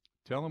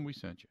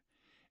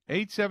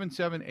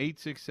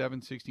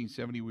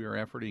 877-867-1670. We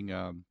are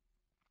efforting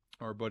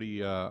our buddy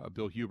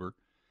Bill Huber.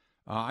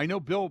 I know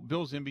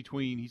Bill's in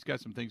between. He's got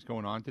some things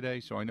going on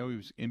today, so I know he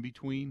was in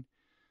between.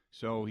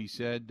 So he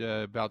said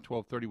about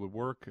 12:30 would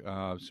work.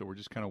 So we're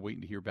just kind of waiting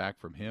to hear back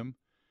from him.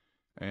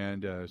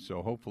 And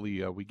so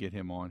hopefully we get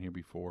him on here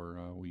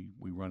before we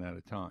run out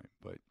of time.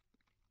 But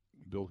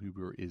Bill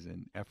Huber is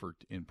an effort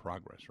in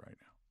progress right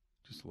now,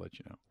 just to let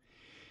you know.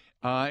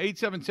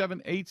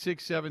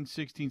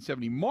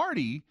 877-867-1670.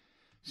 Marty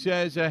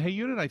says, hey,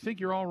 Unit, I think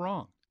you're all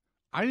wrong.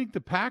 I think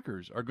the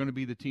Packers are going to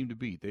be the team to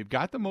beat. They've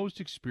got the most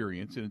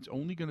experience, and it's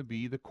only going to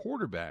be the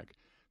quarterback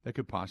that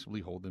could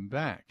possibly hold them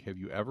back. Have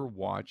you ever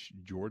watched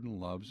Jordan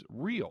Love's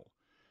reel?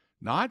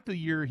 Not the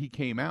year he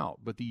came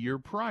out, but the year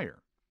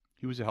prior.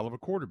 He was a hell of a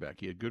quarterback.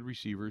 He had good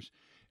receivers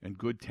and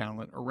good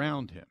talent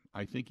around him.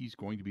 I think he's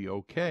going to be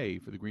okay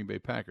for the Green Bay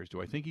Packers.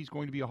 Do I think he's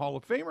going to be a Hall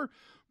of Famer?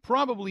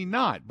 Probably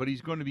not, but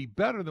he's going to be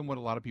better than what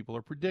a lot of people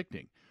are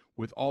predicting.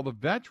 With all the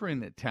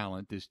veteran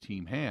talent this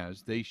team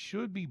has, they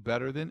should be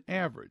better than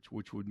average,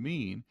 which would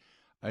mean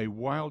a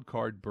wild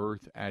card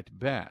berth at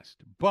best.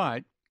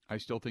 But I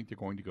still think they're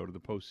going to go to the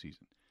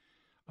postseason.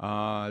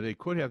 They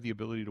could have the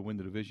ability to win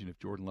the division if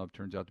Jordan Love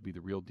turns out to be the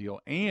real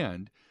deal,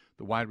 and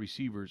the wide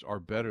receivers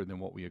are better than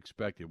what we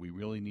expected. We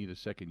really need a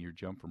second-year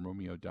jump from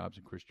Romeo Doubs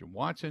and Christian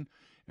Watson,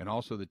 and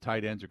also the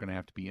tight ends are going to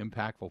have to be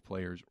impactful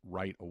players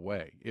right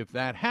away. If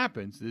that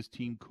happens, this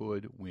team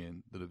could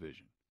win the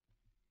division.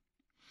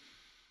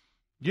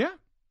 Yeah,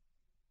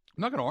 I'm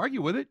not going to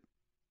argue with it.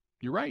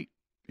 You're right.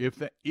 If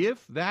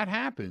that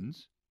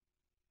happens,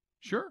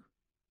 sure.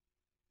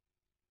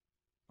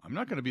 I'm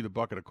not going to be the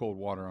bucket of cold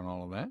water on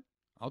all of that.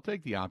 I'll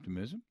take the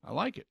optimism. I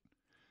like it.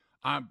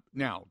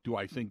 Now, do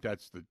I think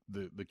that's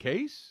the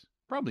case?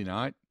 Probably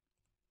not.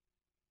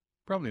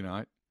 Probably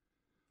not.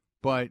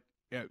 But,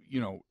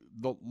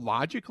 the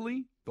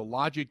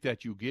logic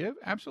that you give,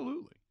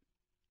 absolutely.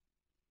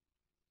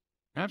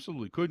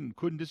 Absolutely.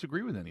 Couldn't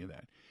disagree with any of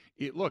that.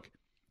 Look,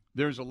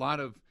 there's a lot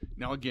of,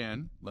 now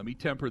again, let me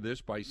temper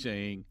this by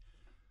saying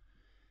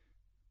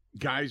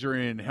guys are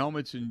in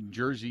helmets and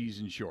jerseys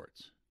and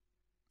shorts,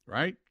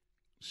 right?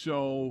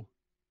 So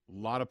a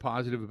lot of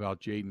positive about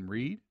Jaden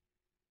Reed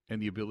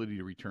and the ability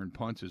to return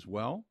punts as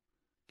well.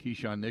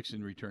 Keyshawn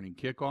Nixon returning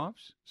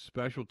kickoffs.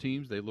 Special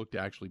teams, they look to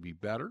actually be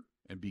better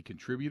and be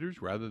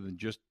contributors rather than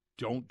just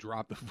don't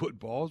drop the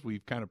footballs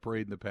we've kind of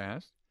prayed in the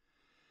past.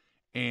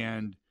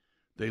 And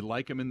they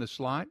like him in the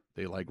slot.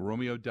 They like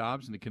Romeo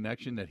Doubs and the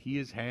connection that he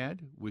has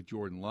had with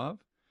Jordan Love.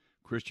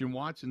 Christian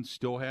Watson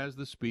still has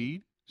the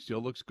speed,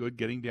 still looks good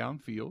getting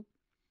downfield.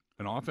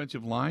 An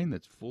offensive line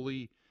that's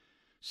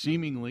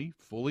seemingly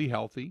fully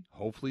healthy.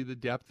 Hopefully the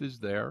depth is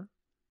there.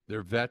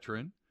 They're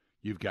veteran.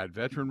 You've got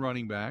veteran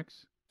running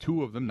backs,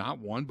 two of them, not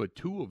one, but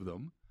two of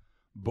them,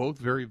 both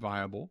very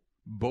viable,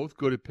 both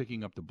good at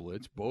picking up the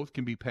blitz, both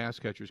can be pass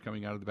catchers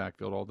coming out of the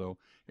backfield, although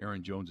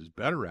Aaron Jones is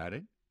better at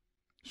it.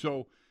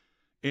 So,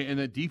 and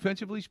then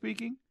defensively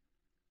speaking,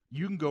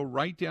 you can go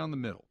right down the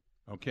middle,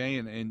 okay?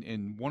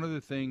 And one of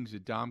the things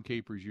that Dom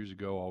Capers years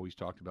ago always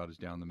talked about is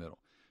down the middle.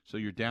 So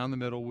your down the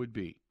middle would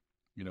be,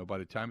 by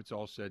the time it's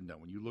all said and done,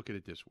 when you look at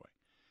it this way,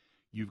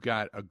 you've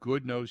got a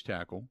good nose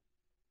tackle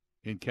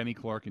in Kenny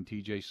Clark and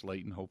TJ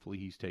Slayton. Hopefully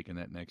he's taken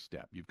that next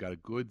step. You've got a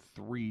good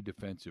 3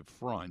 defensive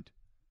front.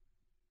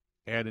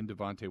 Add in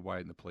Devontae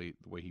Wyatt in the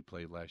way he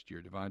played last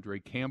year.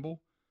 Devondre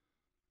Campbell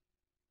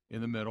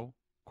in the middle.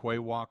 Quay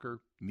Walker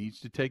needs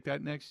to take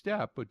that next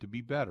step, but to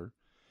be better.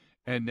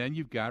 And then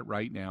you've got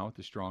right now at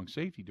the strong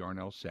safety,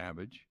 Darnell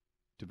Savage,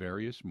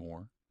 Tavarius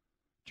Moore,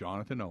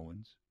 Jonathan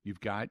Owens.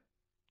 You've got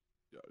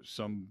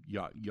some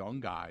young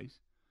guys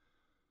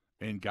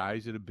and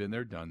guys that have been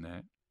there, done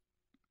that.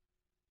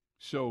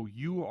 So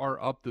you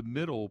are up the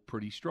middle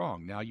pretty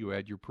strong. Now you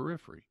add your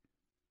periphery,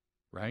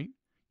 right?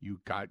 You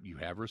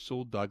have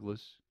Rasul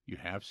Douglas, you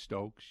have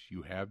Stokes,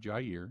 you have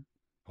Jair.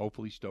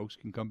 Hopefully Stokes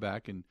can come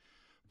back and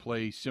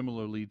play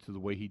similarly to the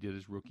way he did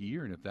his rookie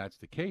year. And if that's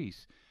the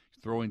case,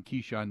 throw in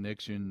Keyshawn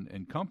Nixon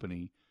and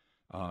company,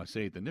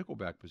 say at the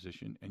nickelback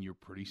position, and you're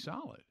pretty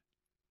solid.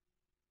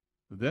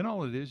 Then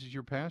all it is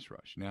your pass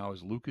rush. Now,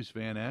 is Lucas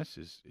Van Ness,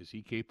 is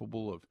he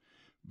capable of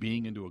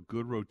being into a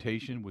good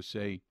rotation with,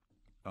 say,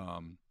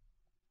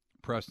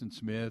 Preston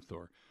Smith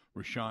or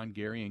Rashawn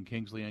Gary and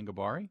Kingsley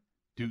Angabari?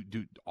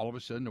 Do all of a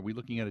sudden, are we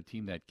looking at a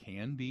team that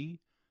can be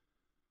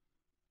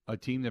a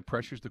team that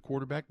pressures the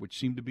quarterback, which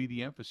seemed to be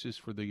the emphasis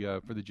for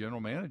the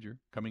general manager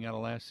coming out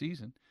of last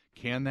season?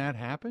 Can that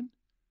happen?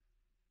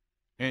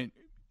 And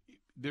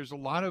there's a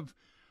lot of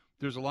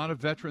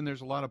veteran,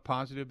 there's a lot of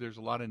positive, there's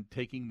a lot in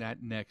taking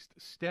that next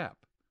step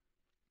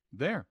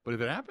there. But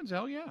if it happens,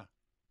 hell yeah.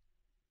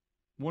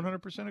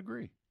 100%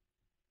 agree.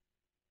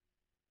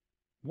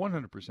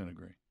 100%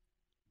 agree.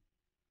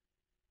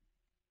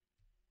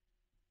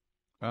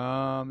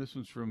 This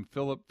one's from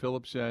Philip.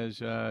 Philip says,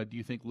 do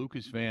you think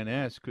Lucas Van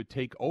Ness could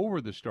take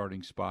over the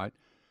starting spot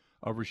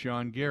of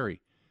Rashawn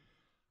Gary?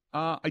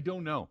 I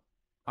don't know.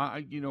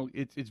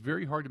 It's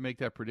very hard to make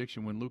that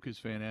prediction when Lucas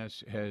Van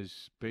Ness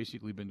has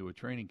basically been to a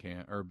training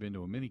camp or been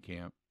to a mini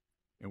camp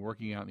and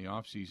working out in the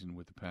offseason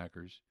with the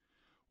Packers,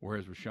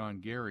 whereas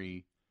Rashawn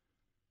Gary,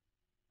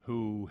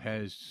 who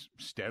has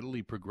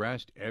steadily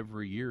progressed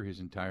every year his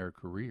entire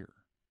career.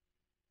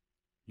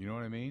 You know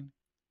what I mean?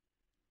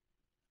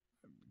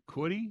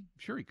 Could he?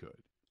 Sure he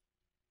could.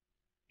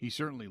 He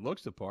certainly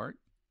looks the part,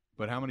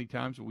 but how many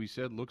times have we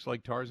said looks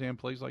like Tarzan,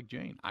 plays like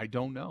Jane? I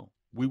don't know.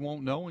 We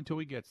won't know until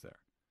he gets there.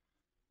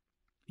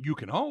 You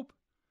can hope.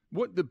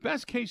 What the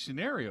best case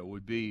scenario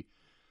would be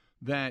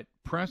that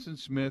Preston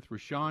Smith,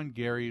 Rashawn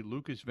Gary,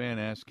 Lucas Van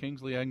Ness,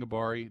 Kingsley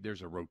Angabari,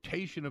 there's a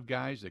rotation of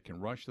guys that can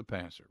rush the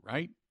passer,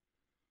 right?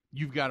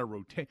 You've got to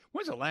rotate.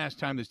 When's the last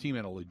time this team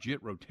had a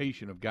legit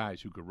rotation of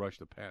guys who could rush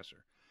the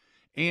passer?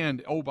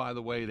 And, oh, by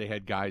the way, they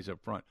had guys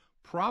up front,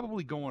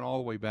 probably going all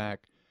the way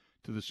back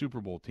to the Super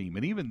Bowl team.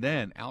 And even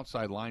then,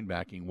 outside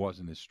linebacking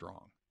wasn't as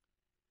strong.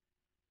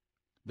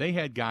 They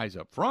had guys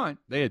up front.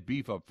 They had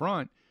beef up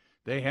front.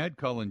 They had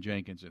Cullen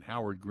Jenkins and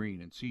Howard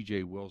Green and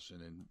C.J.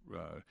 Wilson and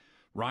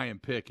Ryan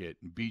Pickett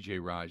and B.J.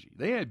 Raji.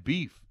 They had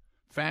beef,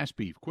 fast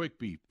beef, quick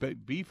beef,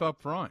 beef up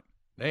front.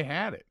 They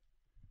had it.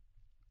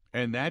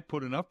 And that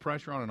put enough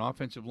pressure on an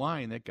offensive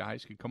line that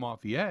guys could come off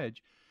the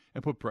edge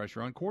and put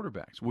pressure on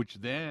quarterbacks, which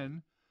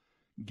then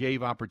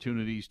gave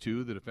opportunities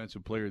to the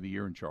Defensive Player of the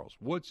Year in Charles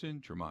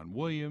Woodson, Tremont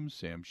Williams,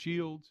 Sam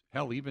Shields,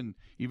 hell, even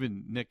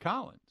Nick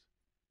Collins.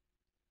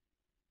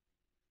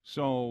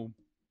 So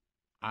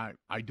I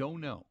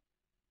don't know.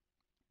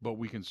 But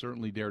we can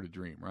certainly dare to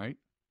dream, right?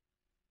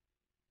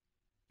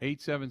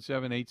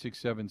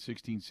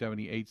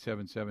 877-867-1670,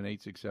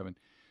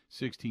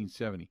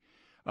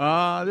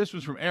 877-867-1670. This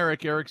was from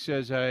Eric. Eric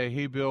says,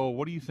 hey, Bill,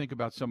 what do you think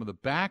about some of the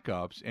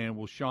backups, and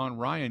will Sean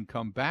Ryan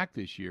come back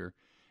this year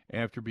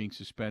after being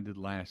suspended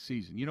last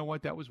season. You know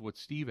what? That was what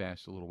Steve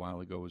asked a little while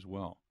ago as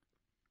well.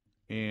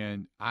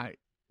 And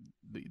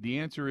the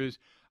answer is,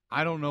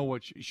 I don't know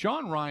what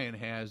Sean Ryan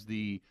has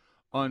the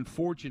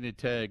unfortunate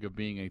tag of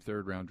being a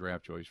third-round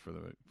draft choice for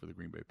the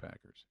Green Bay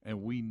Packers.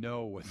 And we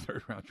know what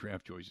third-round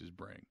draft choices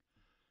bring,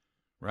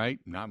 right?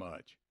 Not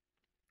much.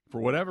 For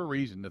whatever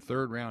reason, the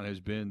third round has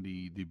been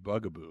the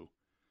bugaboo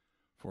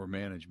for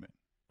management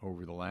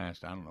over the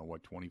last,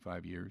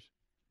 25 years.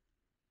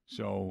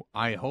 So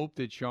I hope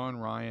that Sean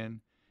Ryan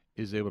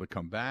is able to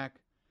come back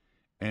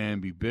and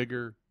be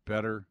bigger,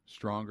 better,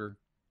 stronger,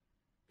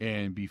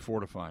 and be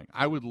fortifying.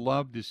 I would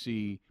love to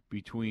see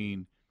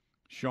between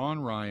Sean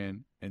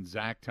Ryan and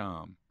Zach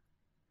Tom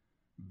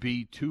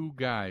be two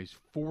guys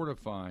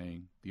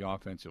fortifying the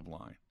offensive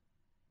line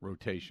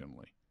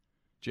rotationally.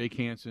 Jake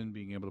Hansen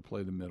being able to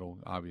play the middle,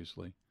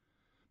 obviously.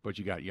 But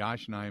you got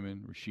Yosh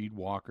Nijman, Rasheed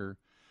Walker.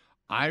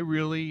 I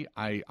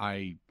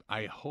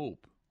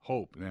hope,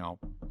 now,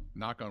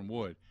 knock on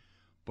wood,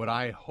 but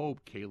I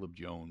hope Caleb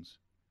Jones,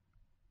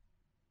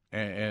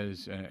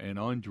 as an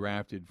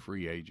undrafted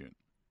free agent,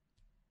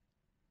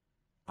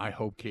 I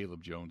hope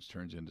Caleb Jones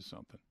turns into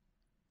something.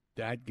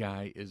 That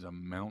guy is a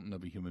mountain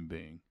of a human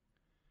being.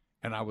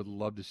 And I would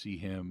love to see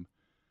him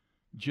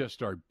just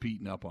start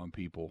beating up on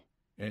people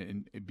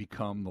and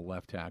become the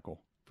left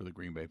tackle for the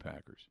Green Bay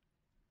Packers.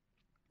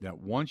 That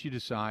once you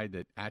decide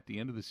that at the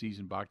end of the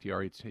season,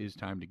 Bakhtiari, it's his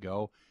time to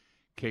go,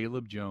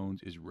 Caleb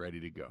Jones is ready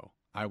to go.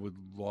 I would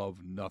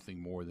love nothing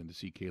more than to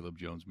see Caleb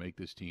Jones make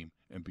this team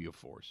and be a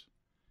force.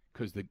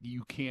 Because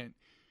you can't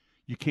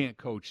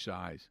coach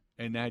size.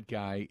 And that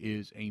guy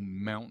is a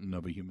mountain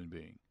of a human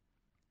being.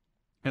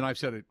 And I've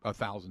said it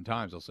 1,000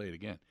 times. I'll say it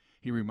again.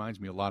 He reminds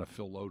me a lot of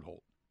Phil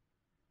Lodeholt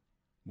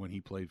when he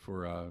played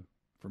for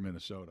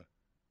Minnesota.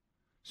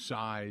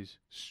 Size,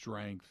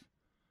 strength,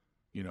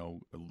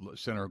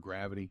 center of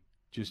gravity,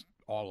 just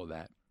all of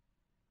that.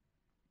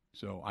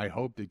 So I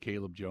hope that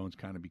Caleb Jones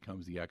kind of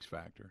becomes the X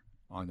factor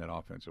on that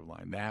offensive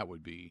line. That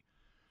would be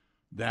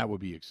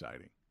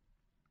exciting.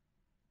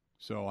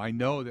 So I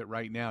know that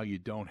right now you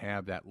don't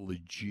have that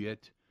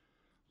legit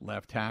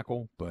left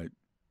tackle, but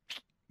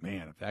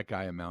man, if that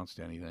guy amounts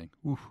to anything,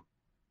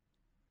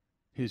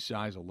 his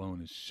size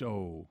alone is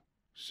so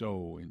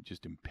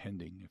just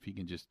impending. If he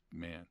can just,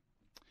 man.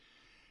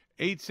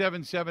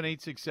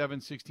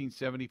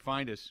 877-867-1670.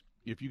 Find us.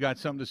 If you got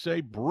something to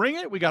say, bring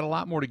it. We got a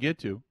lot more to get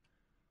to.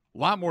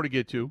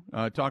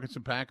 Talking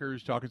some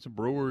Packers, talking some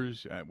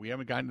Brewers. We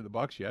haven't gotten to the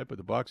Bucs yet, but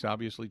the Bucs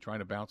obviously trying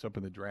to bounce up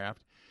in the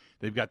draft.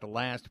 They've got the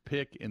last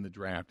pick in the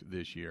draft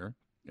this year.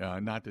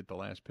 Not that the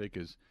last pick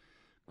is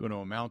going to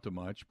amount to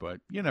much,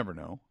 but you never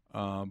know.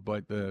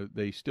 But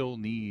they still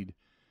need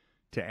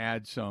to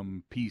add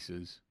some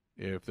pieces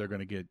if they're going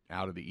to get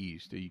out of the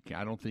East.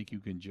 I don't think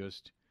you can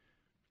just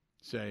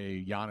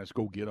say, Giannis,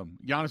 go get him.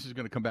 Giannis is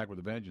going to come back with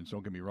a vengeance,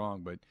 don't get me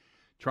wrong, but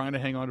trying to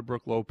hang on to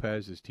Brook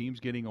Lopez, his team's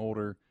getting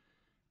older,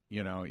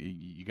 you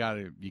got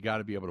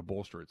to be able to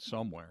bolster it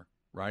somewhere,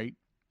 right?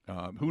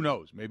 Who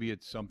knows? Maybe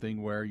it's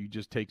something where you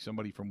just take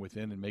somebody from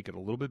within and make it a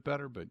little bit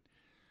better, but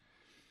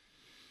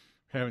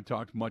haven't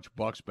talked much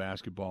Bucs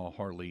basketball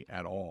hardly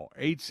at all.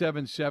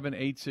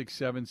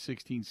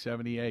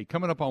 877-867-1678.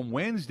 Coming up on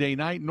Wednesday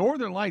night,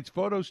 Northern Lights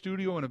Photo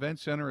Studio and Event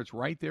Center. It's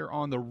right there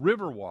on the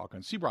Riverwalk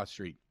on Seabrook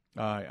Street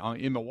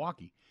in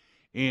Milwaukee.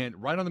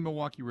 And right on the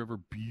Milwaukee River,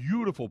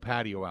 beautiful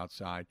patio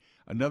outside.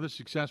 Another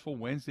successful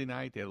Wednesday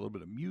night. They had a little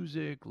bit of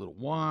music, a little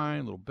wine,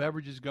 a little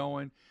beverages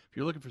going. If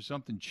you're looking for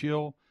something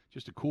chill,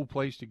 just a cool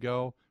place to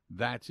go,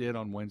 that's it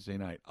on Wednesday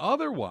night.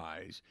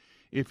 Otherwise,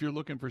 if you're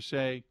looking for,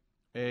 say,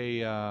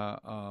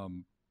 a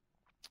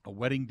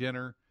wedding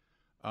dinner,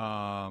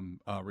 a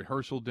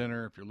rehearsal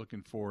dinner, if you're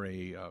looking for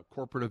a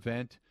corporate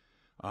event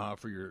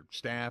for your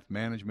staff,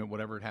 management,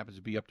 whatever it happens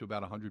to be, up to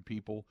about 100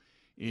 people.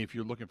 If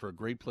you're looking for a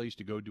great place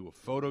to go do a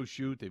photo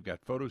shoot, they've got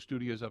photo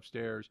studios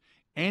upstairs,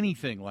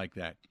 anything like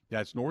that.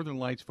 That's Northern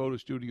Lights Photo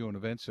Studio and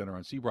Event Center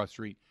on Seabrook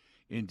Street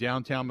in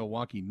downtown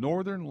Milwaukee.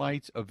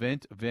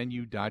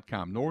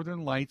 NorthernLightsEventVenue.com.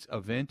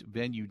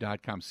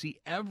 NorthernLightsEventVenue.com. See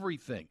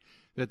everything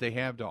that they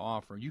have to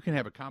offer. You can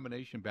have a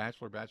combination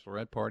bachelor,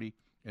 bachelorette party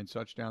and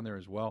such down there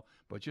as well,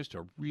 but just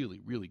a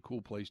really, really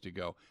cool place to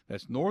go.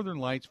 That's Northern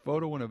Lights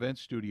Photo and Event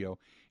Studio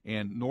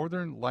and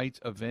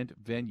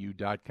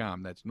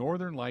NorthernLightsEventVenue.com. That's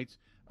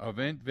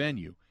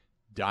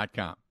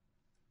NorthernLightsEventVenue.com.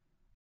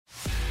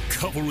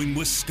 Covering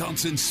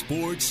Wisconsin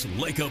sports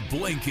like a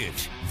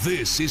blanket,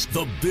 this is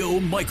the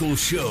Bill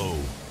Michaels Show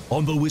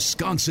on the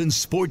Wisconsin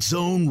Sports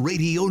Zone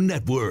Radio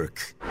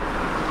Network.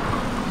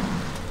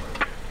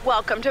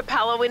 Welcome to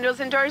Pella Windows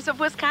and Doors of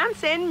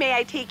Wisconsin. May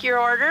I take your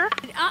order?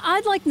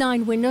 I'd like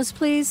 9 windows,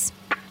 please.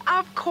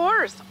 Of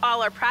course.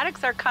 All our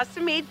products are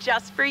custom made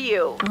just for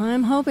you.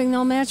 I'm hoping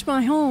they'll match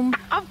my home.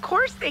 Of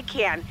course they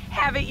can.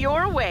 Have it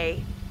your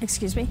way.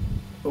 Excuse me?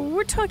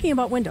 We're talking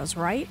about windows,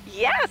 right?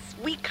 Yes,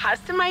 we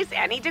customize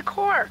any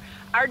decor.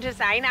 Our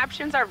design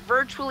options are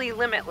virtually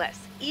limitless,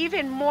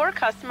 even more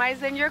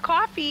customized than your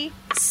coffee.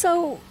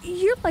 So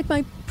you're like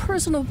my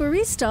personal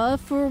barista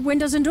for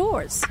windows and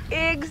doors.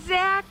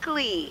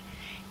 Exactly.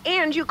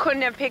 And you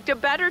couldn't have picked a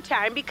better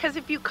time because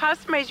if you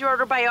customize your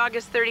order by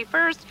August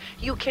 31st,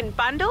 you can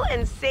bundle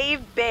and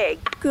save big.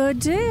 Good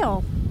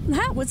deal.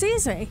 That was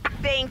easy.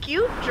 Thank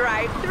you.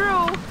 Drive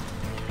through.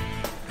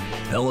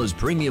 Pella's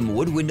premium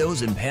wood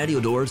windows and patio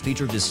doors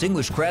feature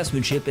distinguished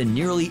craftsmanship and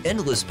nearly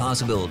endless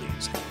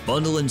possibilities.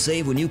 Bundle and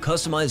save when you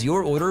customize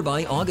your order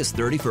by August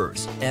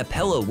 31st at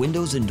Pella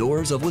Windows and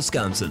Doors of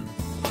Wisconsin.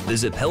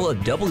 Visit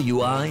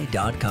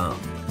PellaWI.com.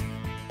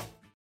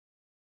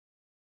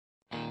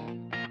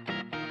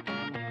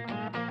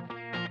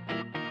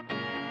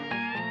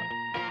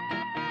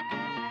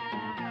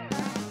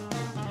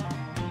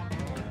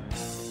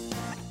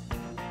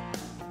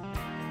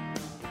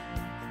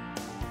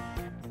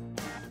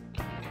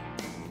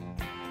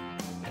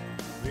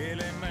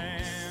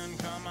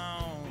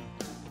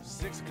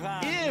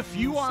 If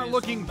you are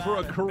looking for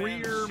a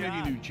career, maybe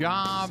a new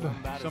job,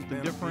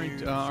 something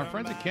different, our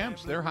friends at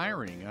Kemp's, they're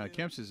hiring.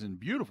 Kemp's is in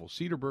beautiful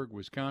Cedarburg,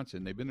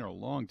 Wisconsin. They've been there a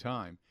long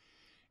time,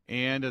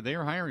 and they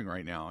are hiring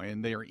right now,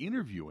 and they are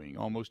interviewing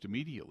almost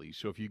immediately.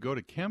 So if you go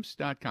to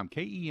Kemps.com,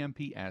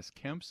 K-E-M-P-S,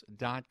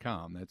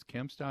 Kemps.com, that's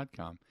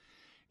Kemps.com,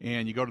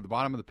 and you go to the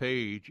bottom of the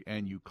page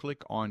and you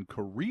click on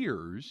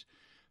careers,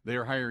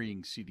 they're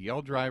hiring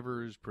CDL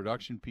drivers,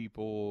 production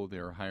people.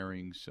 They're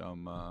hiring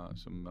some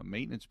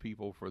maintenance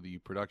people for the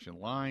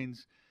production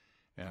lines,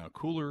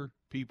 cooler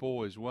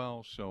people as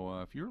well.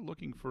 So if you're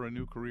looking for a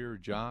new career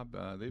job,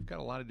 they've got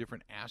a lot of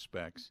different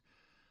aspects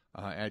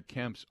at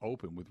Kemp's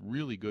open with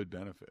really good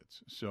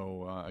benefits.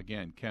 So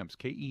again, Kemp's,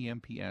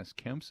 K-E-M-P-S,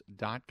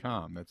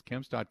 Kemps.com. That's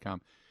Kemps.com.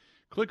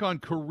 Click on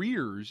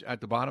careers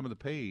at the bottom of the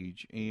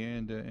page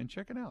and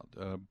check it out.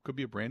 Could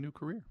be a brand new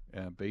career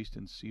based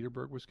in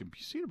Cedarburg, Wisconsin.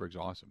 Cedarburg's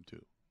awesome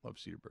too. Love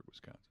Cedarburg,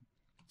 Wisconsin.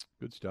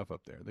 Good stuff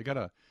up there. They got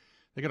a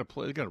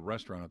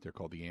restaurant out there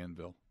called the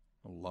Anvil.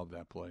 I love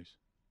that place.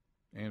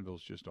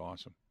 Anvil's just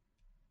awesome.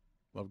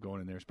 Love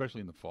going in there,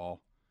 especially in the fall.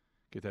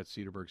 Get that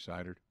Cedarburg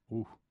cider.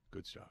 Ooh,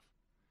 good stuff.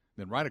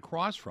 Then right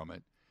across from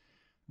it,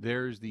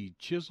 there's the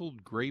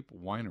Chiseled Grape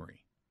Winery,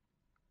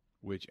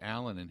 which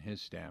Alan and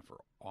his staff are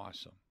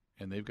awesome.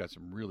 And they've got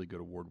some really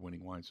good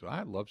award-winning wines. So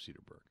I love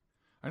Cedarburg.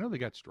 I know they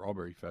got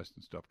Strawberry Fest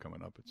and stuff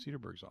coming up, but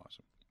Cedarburg's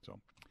awesome. So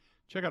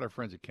check out our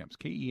friends at Kemp's,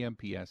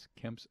 K-E-M-P-S,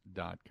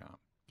 Kemps.com,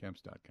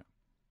 Kemps.com.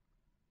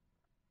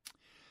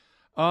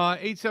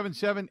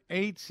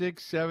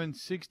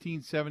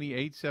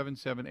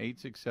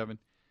 877-867-1670,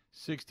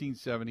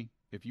 877-867-1670,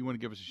 if you want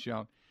to give us a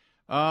shout.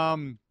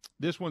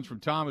 This one's from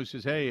Tom, who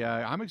says, hey,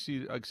 I'm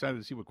excited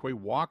to see what Quay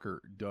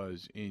Walker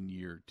does in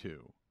year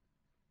 2,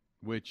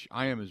 which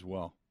I am as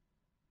well.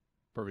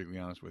 Perfectly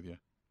honest with you,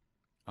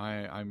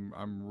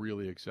 I'm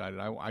really excited.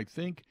 I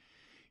think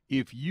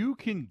if you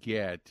can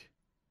get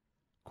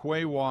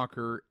Quay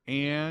Walker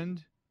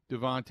and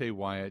Devontae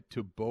Wyatt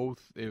to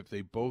both, if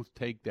they both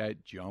take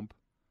that jump,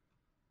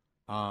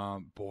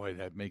 boy,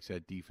 that makes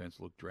that defense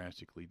look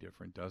drastically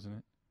different, doesn't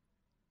it?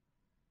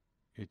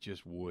 It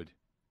just would.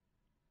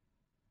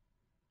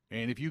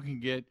 And if you can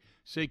get,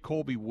 say,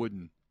 Colby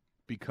Wooden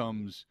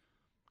becomes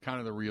kind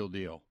of the real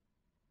deal,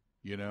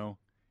 you know?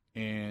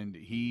 And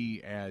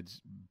he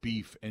adds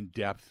beef and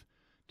depth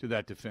to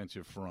that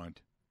defensive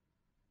front.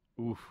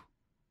 Oof.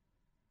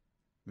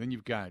 Then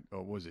you've got,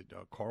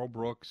 Carl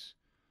Brooks,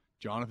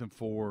 Jonathan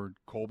Ford,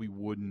 Colby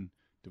Wooden,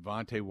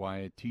 Devontae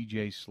Wyatt,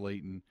 T.J.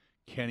 Slayton,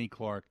 Kenny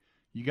Clark.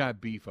 You got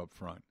beef up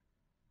front.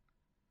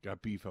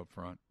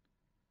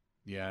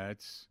 Yeah,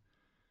 it's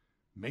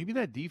maybe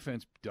that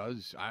defense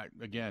does,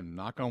 again,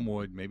 knock on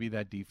wood, maybe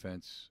that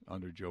defense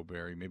under Joe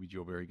Barry, maybe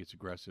Joe Barry gets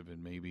aggressive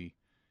and maybe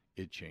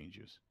it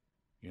changes.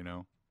 You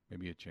know,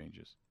 maybe it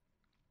changes.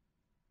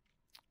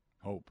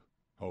 Hope.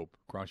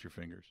 Cross your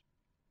fingers.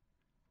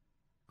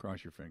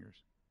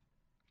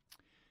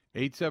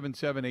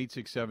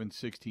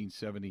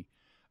 877-867-1670.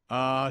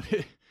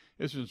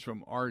 This one's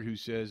from Art, who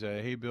says,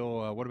 hey,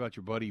 Bill, what about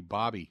your buddy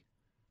Bobby?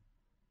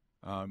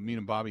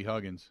 Meaning Bobby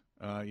Huggins.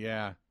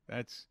 Yeah,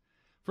 that's,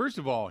 first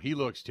of all, he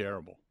looks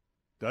terrible,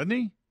 doesn't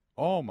he?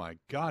 Oh, my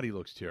God, he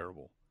looks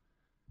terrible.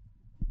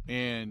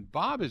 And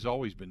Bob has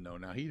always been known.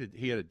 Now, he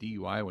had a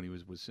DUI when he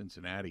was with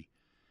Cincinnati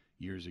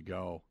years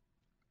ago,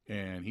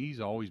 and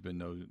he's always been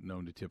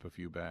known to tip a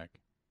few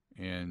back.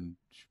 And,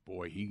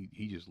 boy, he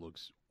just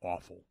looks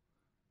awful.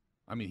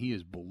 I mean, he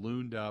is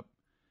ballooned up,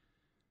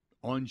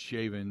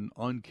 unshaven,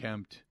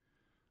 unkempt,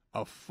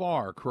 a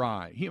far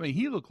cry.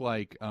 He looked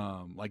like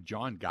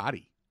John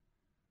Gotti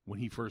when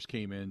he first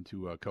came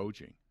into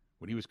coaching,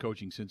 when he was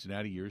coaching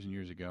Cincinnati years and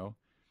years ago.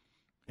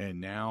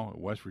 And now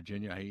West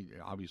Virginia, he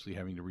obviously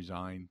having to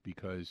resign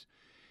because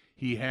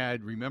he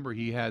had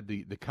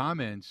the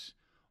comments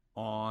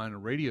on a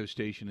radio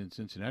station in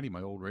Cincinnati.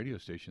 My old radio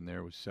station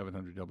there was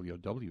 700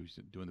 WOW. He was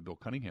doing the Bill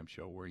Cunningham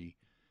show where he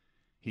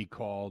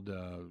called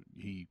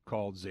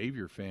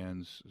Xavier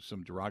fans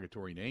some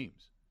derogatory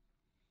names,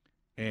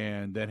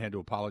 and then had to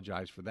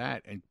apologize for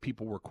that. And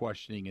people were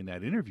questioning in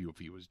that interview if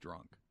he was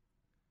drunk.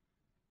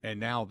 And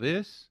now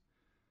this,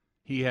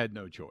 he had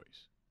no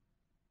choice.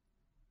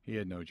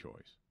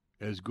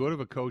 As good of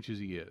a coach as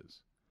he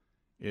is,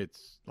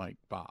 it's like,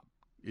 Bob,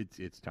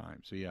 it's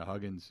time. So, yeah,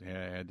 Huggins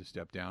had to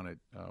step down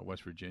at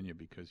West Virginia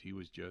because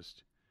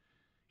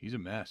he's a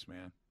mess,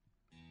 man.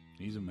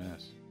 He's a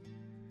mess.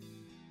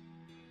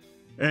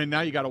 And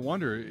now you got to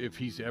wonder if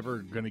he's ever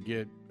going to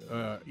get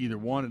either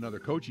one, another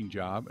coaching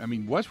job. I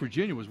mean, West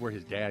Virginia was where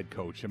his dad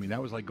coached. I mean,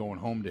 that was like going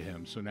home to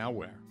him. So now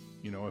where?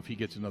 If he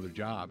gets another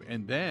job.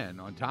 And then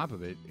on top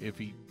of it, if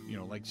he,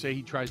 like say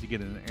he tries to get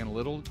an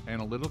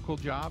analytical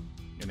job,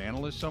 an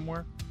analyst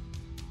somewhere,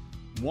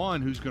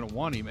 one who's going to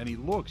want him, and he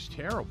looks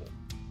terrible.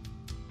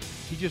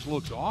 He just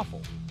looks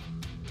awful.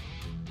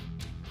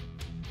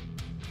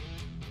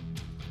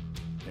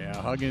 Yeah,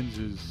 Huggins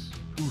is,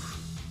 oof.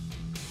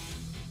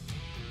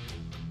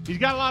 He's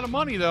got a lot of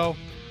money, though.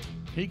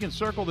 He can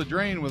circle the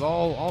drain with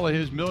all of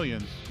his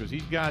millions because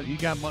he's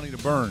got money to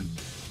burn.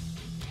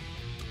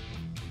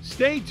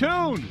 Stay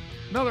tuned.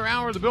 Another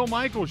hour of the Bill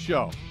Michaels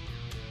Show.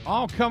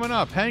 All coming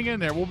up. Hang in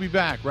there. We'll be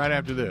back right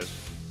after this.